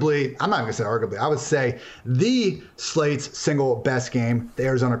 arguably, I'm not going to say arguably, I would say the slate's single best game, the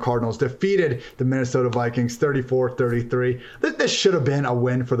Arizona Cardinals defeated the Minnesota Vikings 34-33. This should have been a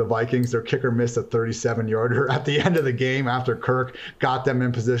win for the Vikings. Their kicker missed a 37-yarder at the end of the game after Kirk got them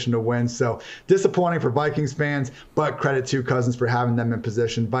in position to win. So disappointing for Vikings fans, but credit to Cousins for having them in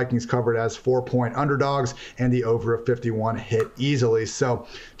position. Vikings covered as 4-point underdogs, and the over of 51 hit easily. So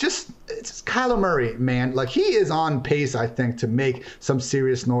it's Kyler Murray, man. Like, he is on pace, I think, to make some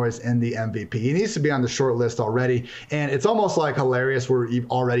serious noise in the MVP. He needs to be on the short list already. And it's almost like hilarious we're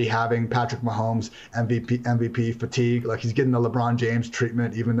already having Patrick Mahomes MVP fatigue. Like, he's getting the LeBron James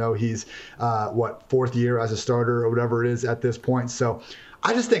treatment, even though he's, 4th year as a starter or whatever it is at this point. So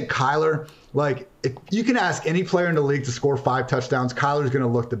I just think Kyler, like, if you can ask any player in the league to score 5 touchdowns, Kyler's going to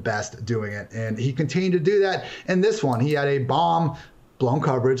look the best doing it. And he continued to do that in this one. He had a bomb blown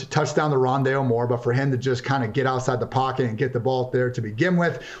coverage, touchdown to Rondale Moore, but for him to just kind of get outside the pocket and get the ball there to begin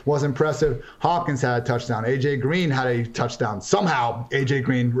with was impressive. Hopkins had a touchdown. A.J. Green had a touchdown. Somehow, A.J.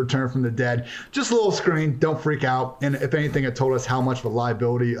 Green returned from the dead. Just a little screen. Don't freak out. And if anything, it told us how much of a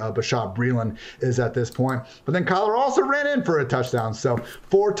liability Bashaud Breeland is at this point. But then Kyler also ran in for a touchdown. So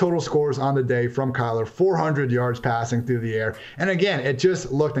 4 total scores on the day from Kyler, 400 yards passing through the air. And again, it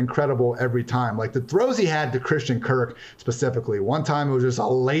just looked incredible every time. Like the throws he had to Christian Kirk specifically. One time it was just a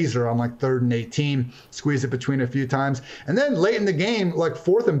laser on like 3rd and 18, squeezed it between a few times. And then late in the game, like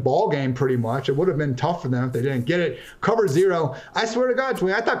 4th and ball game pretty much, it would have been tough for them if they didn't get it. Cover 0. I swear to God,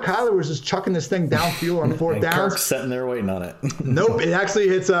 Dwayne, I thought Kyler was just chucking this thing downfield on 4th downs. Kirk's sitting there waiting on it. Nope, it actually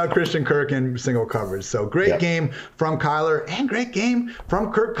hits Christian Kirk in single coverage. So great game from Kyler and great game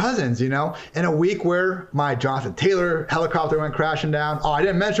from Kirk Cousins, in a week where my Jonathan Taylor helicopter went crashing down. Oh, I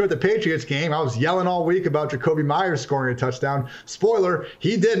didn't mention with the Patriots game. I was yelling all week about Jacoby Myers scoring a touchdown. Spoiler,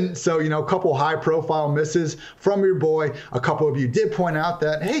 he didn't. So, a couple high-profile misses from your boy. A couple of you did point out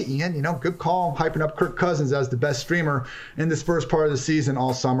that, hey, Ian, good call hyping up Kirk Cousins as the best streamer in this first part of the season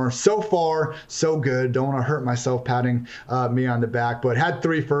all summer. So far, so good. Don't want to hurt myself patting me on the back, but had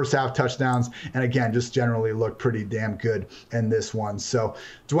 3 first-half touchdowns, and again, just generally looked pretty damn good in this one. So,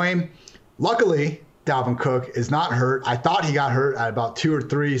 Dwayne, luckily, Dalvin Cook is not hurt. I thought he got hurt at about 2 or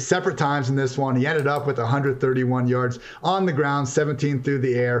 3 separate times in this one. He ended up with 131 yards on the ground, 17 through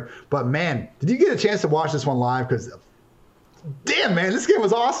the air. But, man, did you get a chance to watch this one live? Because, damn, man, this game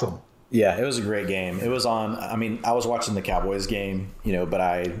was awesome. Yeah, it was a great game. It was on. I was watching the Cowboys game, but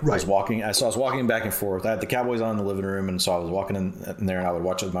I was walking. So I was walking back and forth. I had the Cowboys on in the living room, and so I was walking in there, and I would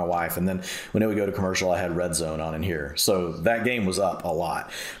watch it with my wife. And then when it would go to commercial, I had Red Zone on in here. So that game was up a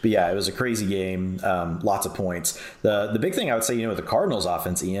lot. But yeah, it was a crazy game. Lots of points. The big thing I would say, with the Cardinals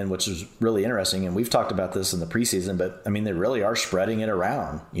offense, Ian, which is really interesting, and we've talked about this in the preseason, but they really are spreading it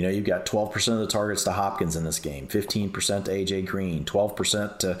around. You've got 12% of the targets to Hopkins in this game, 15% to A.J. Green,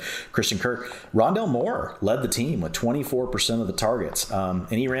 12% to Christian Kirk. Rondale Moore led the team with 24% of the targets, and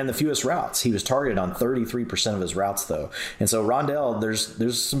he ran the fewest routes. He was targeted on 33% of his routes, though. And so Rondale,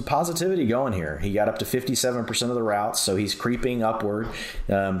 there's some positivity going here. He got up to 57% of the routes, so he's creeping upward.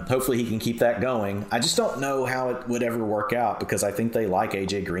 Hopefully he can keep that going. I just don't know how it would ever work out because I think they like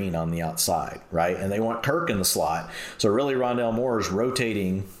A.J. Green on the outside, right? And they want Kirk in the slot. So really Rondale Moore is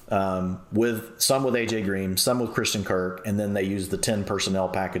rotating with some with A.J. Green, some with Christian Kirk, and then they use the 10 personnel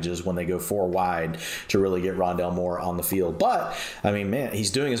packages when they go 4 wide to really get Rondale Moore on the field. But, man,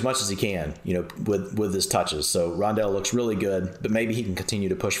 he's doing as much as he can, with his touches. So Rondale looks really good, but maybe he can continue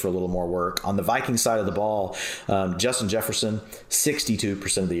to push for a little more work. On the Vikings side of the ball, Justin Jefferson,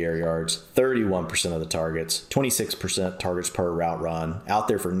 62% of the air yards, 31% of the targets, 26% targets per route run, out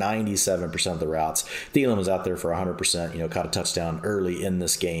there for 97% of the routes. Thielen was out there for 100%, caught a touchdown early in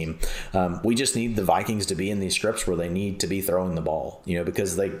this game. We just need the Vikings to be in these scripts where they need to be throwing the ball,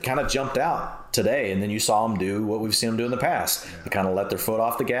 because they kind of jumped out today, and then you saw them do what we've seen them do in the past. They kind of let their foot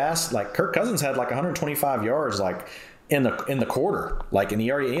off the gas. Like Kirk Cousins had like 125 yards, in the quarter, and he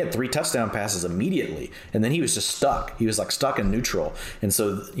had 3 touchdown passes immediately, and then he was just stuck. He was stuck in neutral, and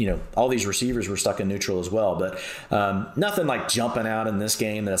so all these receivers were stuck in neutral as well. But nothing like jumping out in this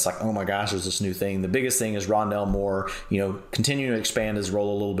game that's like, oh my gosh, there's this new thing. The biggest thing is Rondale Moore, continuing to expand his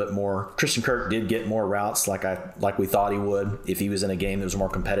role a little bit more. Christian Kirk did get more routes, like we thought he would if he was in a game that was more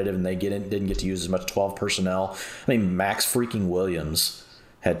competitive and they didn't get to use as much 12 personnel. Max freaking Williams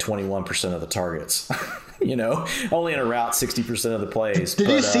had 21% of the targets. Only in a route 60% of the plays. Did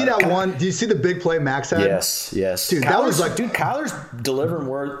you see that one? Do you see the big play Max had? Yes. Dude, that was Kyler's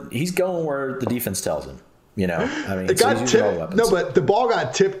delivering he's going where the defense tells him. It got tipped. No, but the ball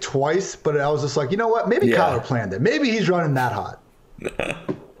got tipped twice. But I was just like, you know what? Maybe Kyler planned it. Maybe he's running that hot.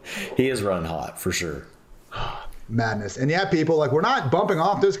 He is running hot for sure. Madness. And yeah, people, we're not bumping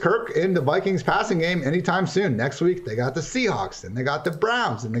off this Kirk in the Vikings passing game anytime soon. Next week, they got the Seahawks, and they got the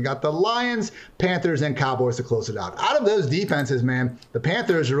Browns, and they got the Lions, Panthers, and Cowboys to close it out. Out of those defenses, man, the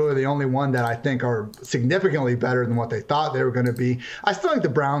Panthers are really the only one that I think are significantly better than what they thought they were going to be. I still think the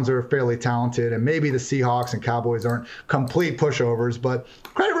Browns are fairly talented, and maybe the Seahawks and Cowboys aren't complete pushovers, but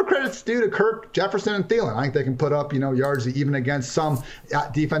credit where credit's due to Kirk, Jefferson, and Thielen. I think they can put up, yards even against some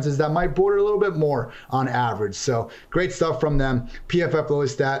defenses that might border a little bit more on average. So great stuff from them. PFF Lily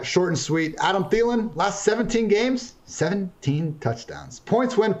stat, short and sweet. Adam Thielen, last 17 games, 17 touchdowns.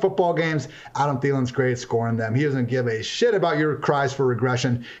 Points win football games. Adam Thielen's great at scoring them. He doesn't give a shit about your cries for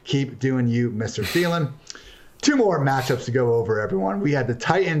regression. Keep doing you, Mr. Thielen. 2 more matchups to go over, everyone. We had the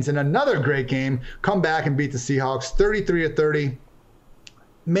Titans in another great game come back and beat the Seahawks 33-30.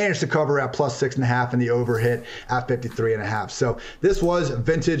 managed to cover at +6.5 and the over hit at 53.5. So this was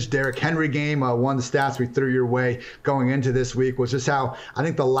vintage Derrick Henry game. One of the stats we threw your way going into this week was just how I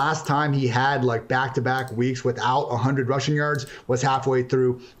think the last time he had like back-to-back weeks without 100 rushing yards was halfway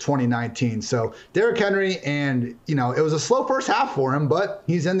through 2019. So Derrick Henry, and it was a slow first half for him, but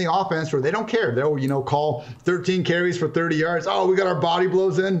he's in the offense where they don't care. They'll call 13 carries for 30 yards. Oh, we got our body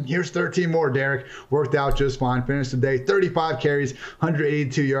blows in. Here's 13 more. Derrick worked out just fine. Finished the day 35 carries,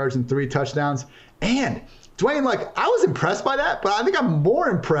 182 yards and 3 touchdowns. And Dwayne, I was impressed by that, but I think I'm more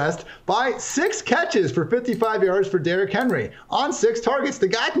impressed by 6 catches for 55 yards for Derrick Henry on 6 targets. The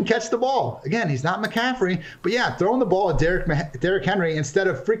guy can catch the ball. Again, he's not McCaffrey, but yeah, throwing the ball at Derrick Henry instead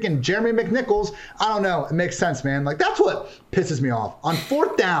of freaking Jeremy McNichols, I don't know. It makes sense, man. That's what pisses me off. On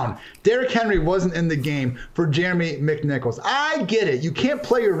 4th down, Derrick Henry wasn't in the game for Jeremy McNichols. I get it. You can't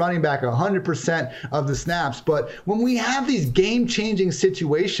play your running back 100% of the snaps, but when we have these game-changing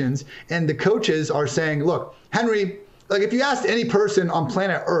situations and the coaches are saying, look, Henry, if you asked any person on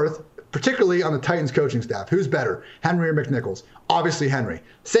planet Earth, particularly on the Titans coaching staff, who's better, Henry or McNichols? Obviously Henry.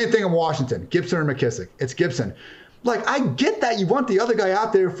 Same thing in Washington, Gibson or McKissick. It's Gibson. I get that you want the other guy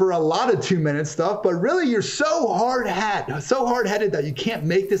out there for a lot of 2-minute stuff, but really you're so hard-headed that you can't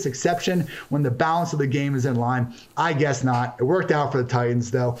make this exception when the balance of the game is in line. I guess not. It worked out for the Titans,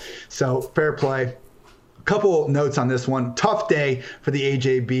 though, so fair play. Couple notes on this one. Tough day for the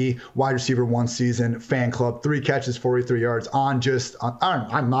AJB wide receiver 1 season fan club. 3 catches, 43 yards on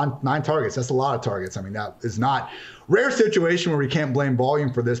 9 targets. That's a lot of targets. I mean, that is not rare situation where we can't blame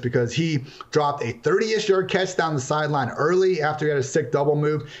volume for this, because he dropped a 30-ish yard catch down the sideline early after he had a sick double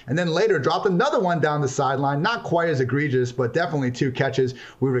move, and then later dropped another one down the sideline. Not quite as egregious, but definitely 2 catches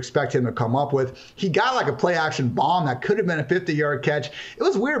we would expect him to come up with. He got a play action bomb that could have been a 50-yard catch. It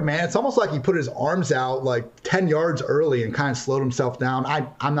was weird, man. It's almost like he put his arms out 10 yards early and kind of slowed himself down.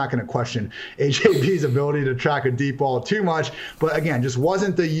 I'm not going to question AJB's ability to track a deep ball too much, but again, just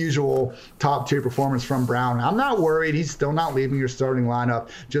wasn't the usual top-tier performance from Brown. I'm not worried. He's still not leaving your starting lineup.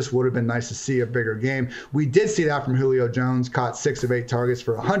 Just would have been nice to see a bigger game. We did see that from Julio Jones. Caught 6 of 8 targets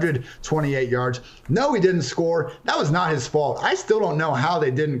for 128 yards. No, he didn't score. That was not his fault. I still don't know how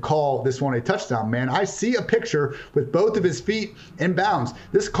they didn't call this one a touchdown, man. I see a picture with both of his feet in bounds.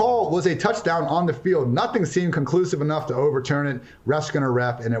 This call was a touchdown on the field. Nothing seemed conclusive enough to overturn it. Ref's going to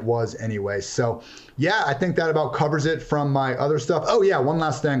ref, and it was anyway. So, yeah, I think that about covers it from my other stuff. Oh, yeah, one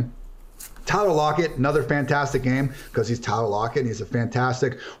last thing. Tyler Lockett, another fantastic game, because he's Tyler Lockett and he's a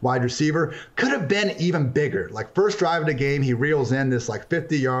fantastic wide receiver. Could have been even bigger. First drive of the game, he reels in this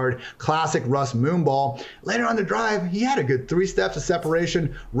 50-yard classic Russ moonball. Later on the drive, he had a good 3 steps of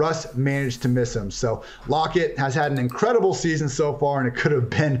separation. Russ managed to miss him. So Lockett has had an incredible season so far, and it could have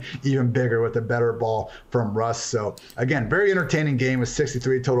been even bigger with a better ball from Russ. So again, very entertaining game with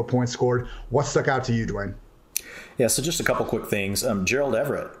 63 total points scored. What stuck out to you, Dwayne? Yeah, so just a couple quick things. Gerald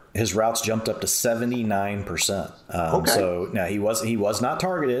Everett, his routes jumped up to 79%. Okay. So now he was not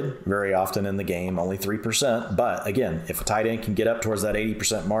targeted very often in the game, only 3%. But again, if a tight end can get up towards that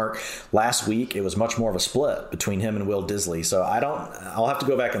 80% mark, last week it was much more of a split between him and Will Disley. So I'll have to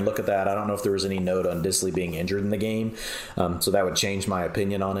go back and look at that. I don't know if there was any note on Disley being injured in the game, so that would change my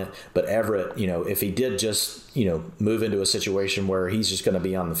opinion on it. But Everett, if he did just move into a situation where he's just going to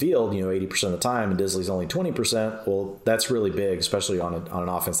be on the field, 80% of the time, and Disley's only 20%, well, that's really big, especially on an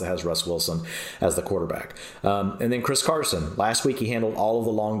offense that has Russ Wilson as the quarterback. And then Chris Carson. Last week he handled all of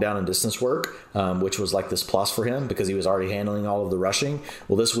the long down and distance work, which was this plus for him because he was already handling all of the rushing.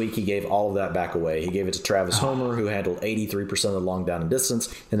 Well, this week he gave all of that back away. He gave it to Travis Homer, who handled 83% of the long down and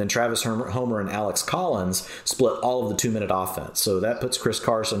distance. And then Travis Homer and Alex Collins split all of the 2-minute offense. So that puts Chris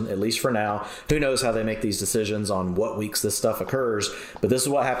Carson, at least for now, who knows how they make these decisions on what weeks this stuff occurs. But this is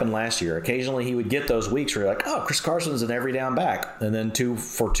what happened last year. Occasionally he would get those weeks where you're like, oh, Chris Carson's an every down back. And then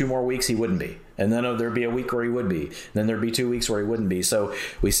for 2 more weeks he wouldn't be. And then there'd be a week where he would be. And then there'd be 2 weeks where he wouldn't be. So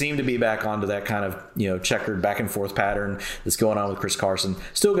we seem to be back onto that kind of checkered back and forth pattern that's going on with Chris Carson.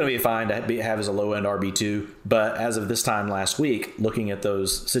 Still going to be fine to have as a low end RB2. But as of this time last week, looking at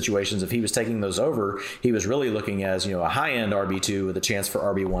those situations, if he was taking those over, he was really looking as a high end RB2 with a chance for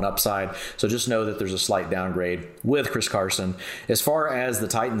RB1 upside. So just know that there's a slight downgrade with Chris Carson. As far as the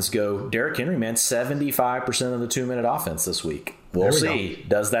Titans go, Derrick Henry, man, 75% of the 2-minute offense this week. We'll see.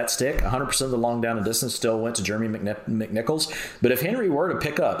 Does that stick? 100% of the long down and distance still went to Jeremy McNichols. But if Henry were to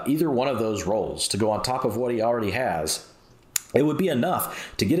pick up either one of those roles to go on top of what he already has, it would be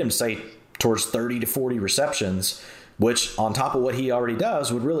enough to get him, say, towards 30 to 40 receptions, which on top of what he already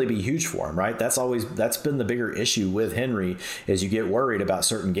does would really be huge for him, right? That's been the bigger issue with Henry, is you get worried about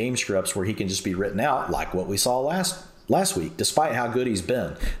certain game screw-ups where he can just be written out, like what we saw last last week, despite how good he's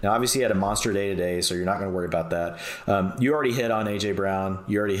been. Now, obviously, he had a monster day today, so you're not going to worry about that. You already hit on A.J. Brown.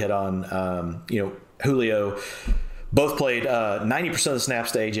 You already hit on, Julio. Both played 90% of the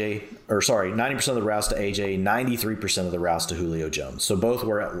snaps to AJ, 90% of the routes to AJ, 93% of the routes to Julio Jones. So both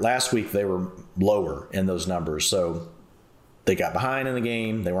were, last week they were lower in those numbers. So they got behind in the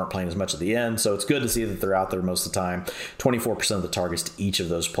game. They weren't playing as much at the end. So it's good to see that they're out there most of the time. 24% of the targets to each of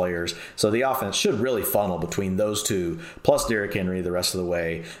those players. So the offense should really funnel between those two, plus Derrick Henry the rest of the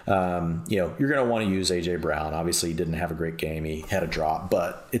way. You're going to want to use A.J. Brown. Obviously, he didn't have a great game. He had a drop,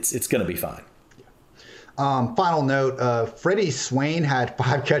 but it's going to be fine. Final note, Freddie Swain had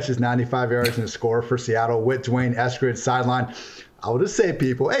 5 catches, 95 yards, and a score for Seattle with Dwayne Eskridge sideline. I will just say,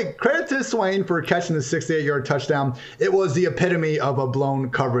 people, hey, credit to Swain for catching the 68-yard touchdown. It was the epitome of a blown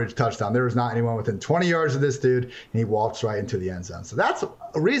coverage touchdown. There was not anyone within 20 yards of this dude, and he walks right into the end zone. So that's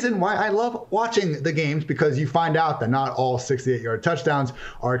a reason why I love watching the games, because you find out that not all 68-yard touchdowns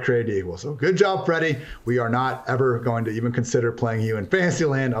are created equal. So good job, Freddie. We are not ever going to even consider playing you in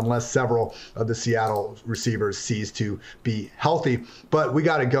Fantasyland unless several of the Seattle receivers cease to be healthy. But we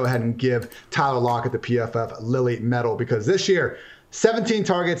got to go ahead and give Tyler Lockett the PFF Lily medal, because this year, 17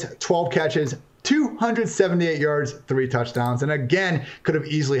 targets, 12 catches, 278 yards, 3 touchdowns. And again, could have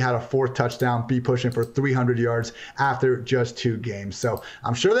easily had a 4th touchdown, be pushing for 300 yards after just 2 games. So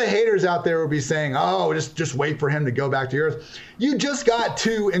I'm sure the haters out there will be saying, oh, just wait for him to go back to earth. You just got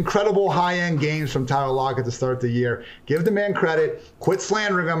 2 incredible high-end games from Tyler Lockett to start the year. Give the man credit. Quit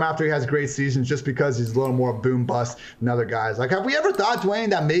slandering him after he has great seasons just because he's a little more boom bust than other guys. Like, have we ever thought,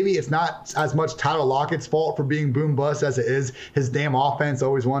 Dwayne, that maybe it's not as much Tyler Lockett's fault for being boom bust as it is his damn offense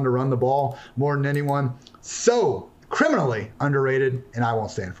always wanted to run the ball more than anyone? So criminally underrated, and I won't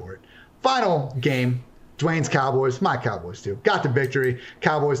stand for it. Final game. Dwayne's Cowboys, my Cowboys too, got the victory.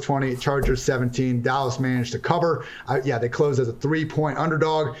 Cowboys 20, Chargers 17. Dallas managed to cover. They closed as a 3-point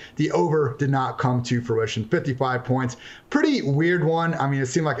underdog. The over did not come to fruition. 55 points. Pretty weird one. I mean, it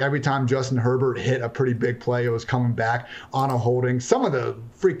seemed like every time Justin Herbert hit a pretty big play, it was coming back on a holding. Some of the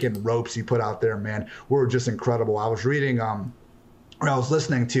freaking ropes he put out there, man, were just incredible. I was reading I was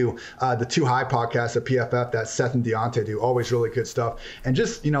listening to the Too High podcast at PFF that Seth and Deontay do, always really good stuff. And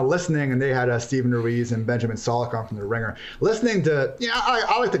just, listening, and they had Stephen Ruiz and Benjamin Solak on from The Ringer. Listening to,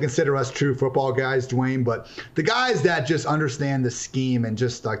 I like to consider us true football guys, Dwayne, but the guys that just understand the scheme and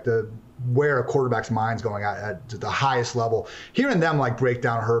just like where a quarterback's mind's going at the highest level. Hearing them break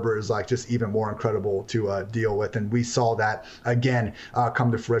down Herbert is just even more incredible to deal with. And we saw that again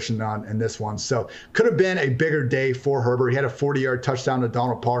come to fruition in this one. So could have been a bigger day for Herbert. He had a 40-yard touchdown to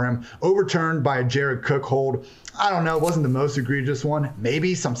Donald Parham, overturned by a Jared Cook hold. I don't know. It wasn't the most egregious one.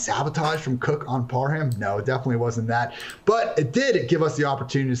 Maybe some sabotage from Cook on Parham. No, it definitely wasn't that. But it did give us the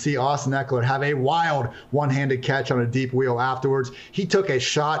opportunity to see Austin Eckler have a wild one-handed catch on a deep wheel afterwards. He took a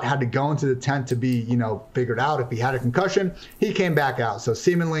shot, had to go into the tent to be, figured out if he had a concussion. He came back out. So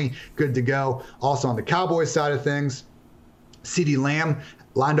seemingly good to go. Also on the Cowboys side of things, CeeDee Lamb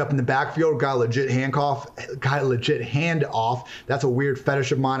lined up in the backfield, got a legit hand off. That's a weird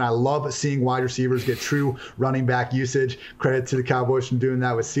fetish of mine. I love seeing wide receivers get true running back usage. Credit to the Cowboys for doing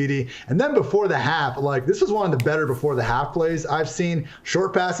that with CeeDee. And then before the half, this was one of the better before the half plays I've seen.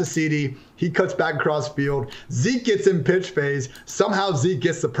 Short pass to CeeDee. He cuts back across field. Zeke gets in pitch phase. Somehow CeeDee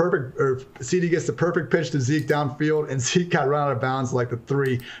gets the perfect pitch to Zeke downfield, and Zeke got run out of bounds the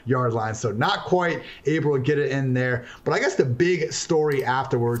 3-yard line. So not quite able to get it in there. But I guess the big story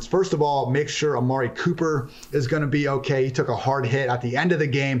afterwards, first of all, make sure Amari Cooper is going to be okay. He took a hard hit at the end of the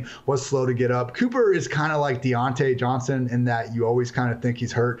game, was slow to get up. Cooper is kind of like Deontay Johnson in that you always kind of think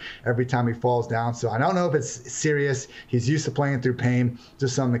he's hurt every time he falls down. So I don't know if it's serious. He's used to playing through pain,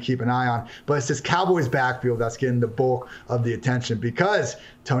 just something to keep an eye on. But it's this Cowboys backfield that's getting the bulk of the attention, because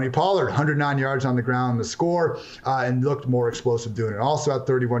Tony Pollard, 109 yards on the ground, the score, and looked more explosive doing it. Also at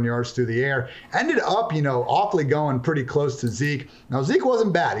 31 yards through the air. Ended up, awfully going pretty close to Zeke. Now, Zeke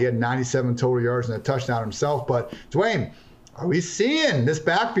wasn't bad. He had 97 total yards and a touchdown himself. But, Dwayne, are we seeing this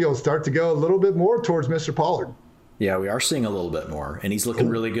backfield start to go a little bit more towards Mr. Pollard? Yeah, we are seeing a little bit more, and he's looking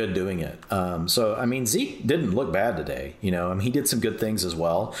really good doing it. Zeke didn't look bad today. He did some good things as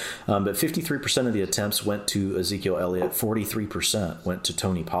well. But 53% of the attempts went to Ezekiel Elliott, 43% went to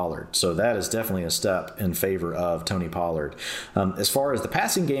Tony Pollard. So that is definitely a step in favor of Tony Pollard. As far as the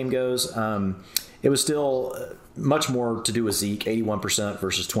passing game goes, it was still much more to do with Zeke, 81%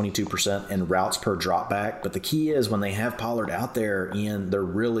 versus 22% in routes per drop back. But the key is when they have Pollard out there, Ian,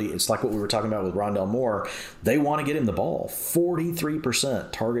 it's like what we were talking about with Rondale Moore. They want to get him the ball.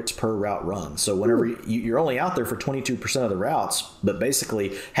 43% targets per route run. So whenever you're only out there for 22% of the routes, but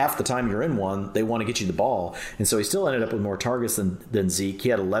basically half the time you're in one, they want to get you the ball. And so he still ended up with more targets than Zeke. He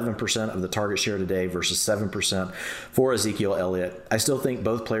had 11% of the target share today versus 7% for Ezekiel Elliott. I still think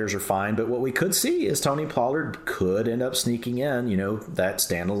both players are fine, but what we could see is Tony Pollard could end up sneaking in, that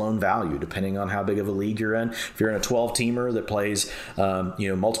standalone value, depending on how big of a league you're in. If you're in a 12-teamer that plays,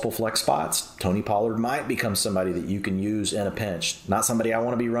 multiple flex spots, Tony Pollard might become somebody that you can use in a pinch. Not somebody I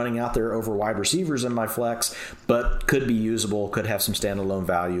want to be running out there over wide receivers in my flex, but could be usable, could have some standalone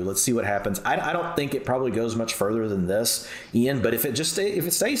value. Let's see what happens. I don't think it probably goes much further than this, Ian, but if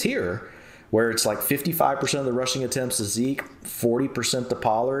it stays here, where it's like 55% of the rushing attempts to Zeke, 40% to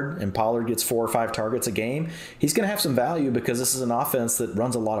Pollard, and Pollard gets 4 or 5 targets a game, he's going to have some value because this is an offense that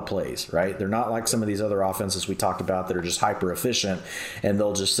runs a lot of plays, right? They're not like some of these other offenses we talked about that are just hyper efficient and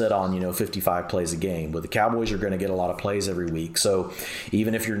they'll just sit on, 55 plays a game. But the Cowboys are going to get a lot of plays every week. So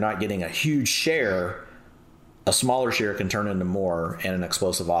even if you're not getting a huge share, a smaller share can turn into more and an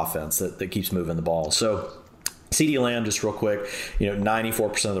explosive offense that keeps moving the ball. So CeeDee Lamb, just real quick,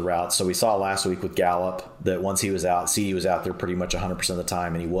 94% of the routes. So we saw last week with Gallup that once he was out, CeeDee was out there pretty much 100% of the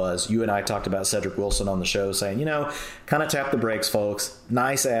time, and he was. You and I talked about Cedric Wilson on the show saying, kind of tap the brakes, folks.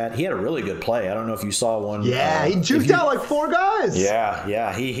 Nice ad. He had a really good play. I don't know if you saw one. Yeah, he juked out like 4 guys.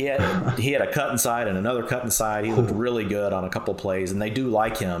 Yeah. He had a cut inside and another cut inside. He looked really good on a couple plays, and they do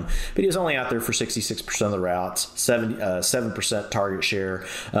like him. But he was only out there for 66% of the routes, 7% target share.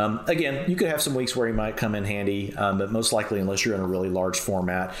 Again, you could have some weeks where he might come in handy. But most likely, unless you're in a really large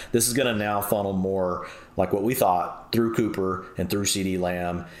format, this is going to now funnel more like what we thought through Cooper and through CeeDee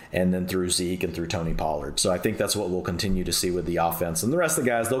Lamb and then through Zeke and through Tony Pollard. So I think that's what we'll continue to see with the offense. And the rest of the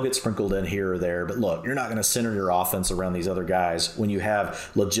guys, they'll get sprinkled in here or there. But look, you're not going to center your offense around these other guys when you have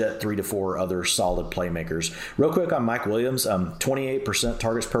legit 3 to 4 other solid playmakers. Real quick on Mike Williams, 28%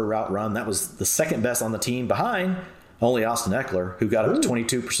 targets per route run. That was the second best on the team behind only Austin Eckler, who got up to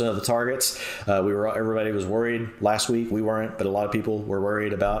 22% of the targets. Everybody was worried last week. We weren't, but a lot of people were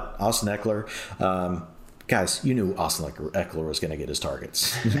worried about Austin Eckler. Guys, you knew Austin Eckler was going to get his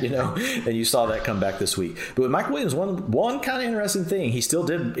targets, and you saw that come back this week. But with Mike Williams, one kind of interesting thing,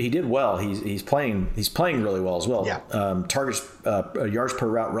 he did well. He's playing really well as well. Yeah. Targets, yards per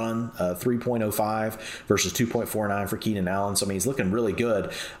route run, 3.05 versus 2.49 for Keenan Allen. So I mean, he's looking really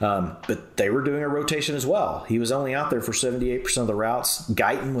good. But they were doing a rotation as well. He was only out there for 78% of the routes.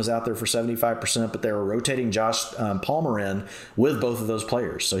 Guyton was out there for 75%, but they were rotating Josh Palmer in with both of those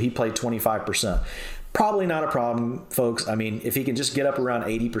players. So he played 25%. Probably not a problem, folks. I mean, if he can just get up around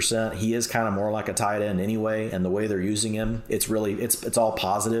 80%, he is kind of more like a tight end anyway. And the way they're using him, it's all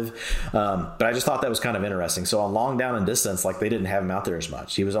positive. But I just thought that was kind of interesting. So on long down and distance, like they didn't have him out there as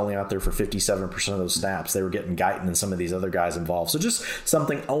much. He was only out there for 57% of those snaps. They were getting Guyton and some of these other guys involved. So just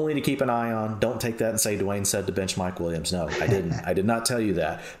something only to keep an eye on. Don't take that and say Dwayne said to bench Mike Williams. No, I didn't. I did not tell you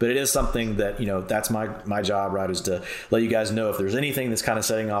that. But it is something that, that's my job, right, is to let you guys know if there's anything that's kind of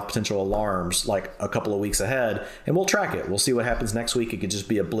setting off potential alarms, like a couple of weeks ahead, and we'll track it. We'll see what happens next week. It could just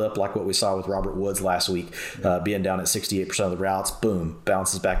be a blip like what we saw with Robert Woods last week, being down at 68% of the routes. Boom,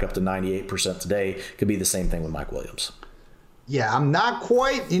 bounces back up to 98% today. Could be the same thing with Mike Williams. Yeah, I'm not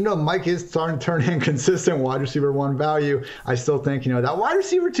quite, Mike is starting to turn in consistent wide receiver 1 value. I still think, that wide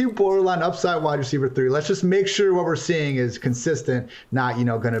receiver 2 borderline upside, wide receiver 3. Let's just make sure what we're seeing is consistent, not,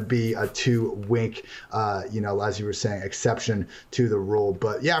 going to be a 2-wink, as you were saying, exception to the rule.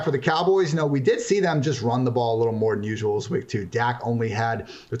 But yeah, for the Cowboys, we did see them just run the ball a little more than usual this week too. Dak only had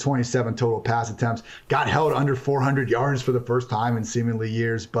the 27 total pass attempts, got held under 400 yards for the first time in seemingly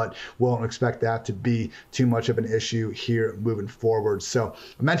years, but won't expect that to be too much of an issue here moving forward. So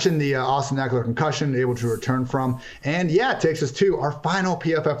I mentioned the Austin Eckler concussion, able to return from. And yeah, it takes us to our final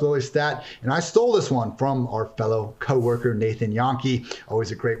PFF Lily stat. And I stole this one from our fellow coworker, Nathan Yonke.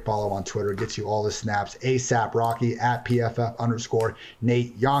 Always a great follow on Twitter. Gets you all the snaps. ASAP Rocky at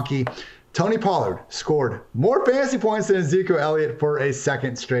PFF_Nate Yonke. Tony Pollard scored more fantasy points than Ezekiel Elliott for a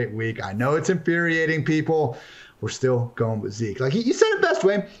second straight week. I know it's infuriating people. We're still going with Zeke. Like you said it best,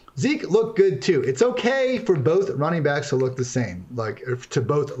 Wayne. Zeke looked good too. It's okay for both running backs to look the same, to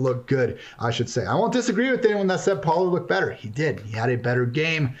both look good, I should say. I won't disagree with anyone that said Pollard looked better. He did. He had a better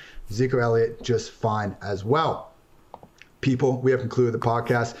game. Ezekiel Elliott just fine as well. People, we have concluded the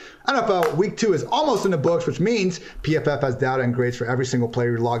podcast. NFL Week 2 is almost in the books, which means PFF has data and grades for every single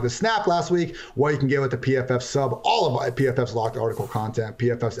player who logged the snap last week, what you can get with the PFF sub, all of PFF's locked article content,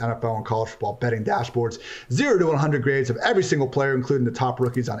 PFF's NFL and college football betting dashboards, 0 to 100 grades of every single player, including the top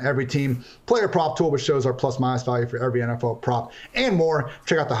rookies on every team, player prop tool, which shows our plus-minus value for every NFL prop, and more.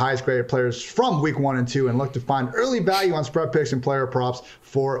 Check out the highest graded players from Week 1 and 2 and look to find early value on spread picks and player props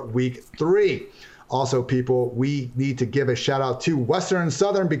for Week 3. Also, people, we need to give a shout out to Western and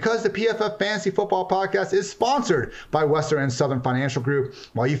Southern because the PFF Fantasy Football Podcast is sponsored by Western and Southern Financial Group.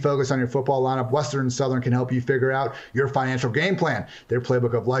 While you focus on your football lineup, Western and Southern can help you figure out your financial game plan. Their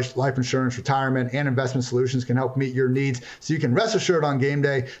playbook of life insurance, retirement, and investment solutions can help meet your needs so you can rest assured on game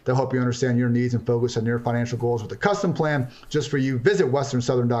day. They'll help you understand your needs and focus on your financial goals with a custom plan just for you. Visit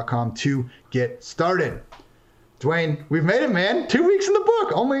westernsouthern.com to get started. Dwayne, we've made it, man. 2 weeks in the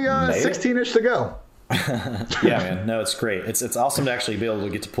book. Only 16-ish to go. Yeah, man. No, it's great. It's awesome to actually be able to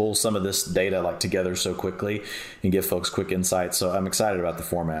get to pull some of this data like together so quickly and give folks quick insights. So I'm excited about the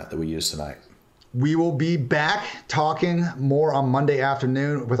format that we use tonight. We will be back talking more on Monday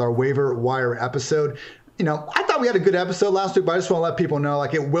afternoon with our waiver wire episode. You know, I thought we had a good episode last week, but I just want to let people know,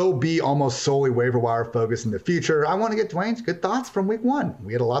 like, it will be almost solely waiver wire focused in the future. I want to get Dwayne's good thoughts from week 1.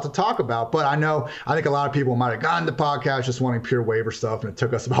 We had a lot to talk about, but I think a lot of people might have gotten the podcast just wanting pure waiver stuff, and it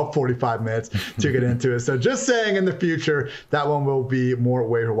took us about 45 minutes to get into it. So just saying, in the future, that one will be more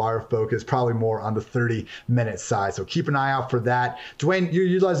waiver wire focused, probably more on the 30-minute side. So keep an eye out for that. Dwayne, your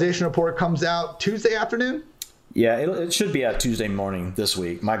utilization report comes out Tuesday afternoon? Yeah, it should be out Tuesday morning this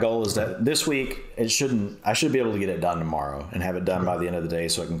week. My goal is that this week I should be able to get it done tomorrow and have it done by the end of the day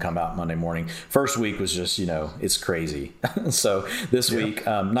so it can come out Monday morning. First week was just, it's crazy. So this week,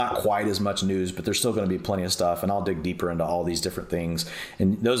 not quite as much news, but there's still going to be plenty of stuff, and I'll dig deeper into all these different things.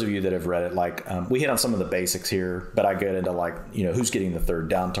 And those of you that have read it, we hit on some of the basics here, but I get into who's getting the third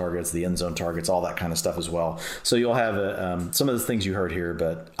down targets, the end zone targets, all that kind of stuff as well. So you'll have some of the things you heard here,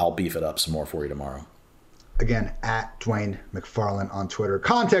 but I'll beef it up some more for you tomorrow. Again, at Dwayne McFarland on Twitter.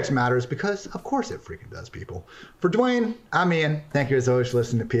 Context matters because, of course, it freaking does, people. For Dwayne, I'm Ian. Thank you, as always, for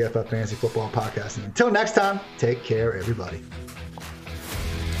listening to PFF Fantasy Football Podcast. And until next time, take care, everybody.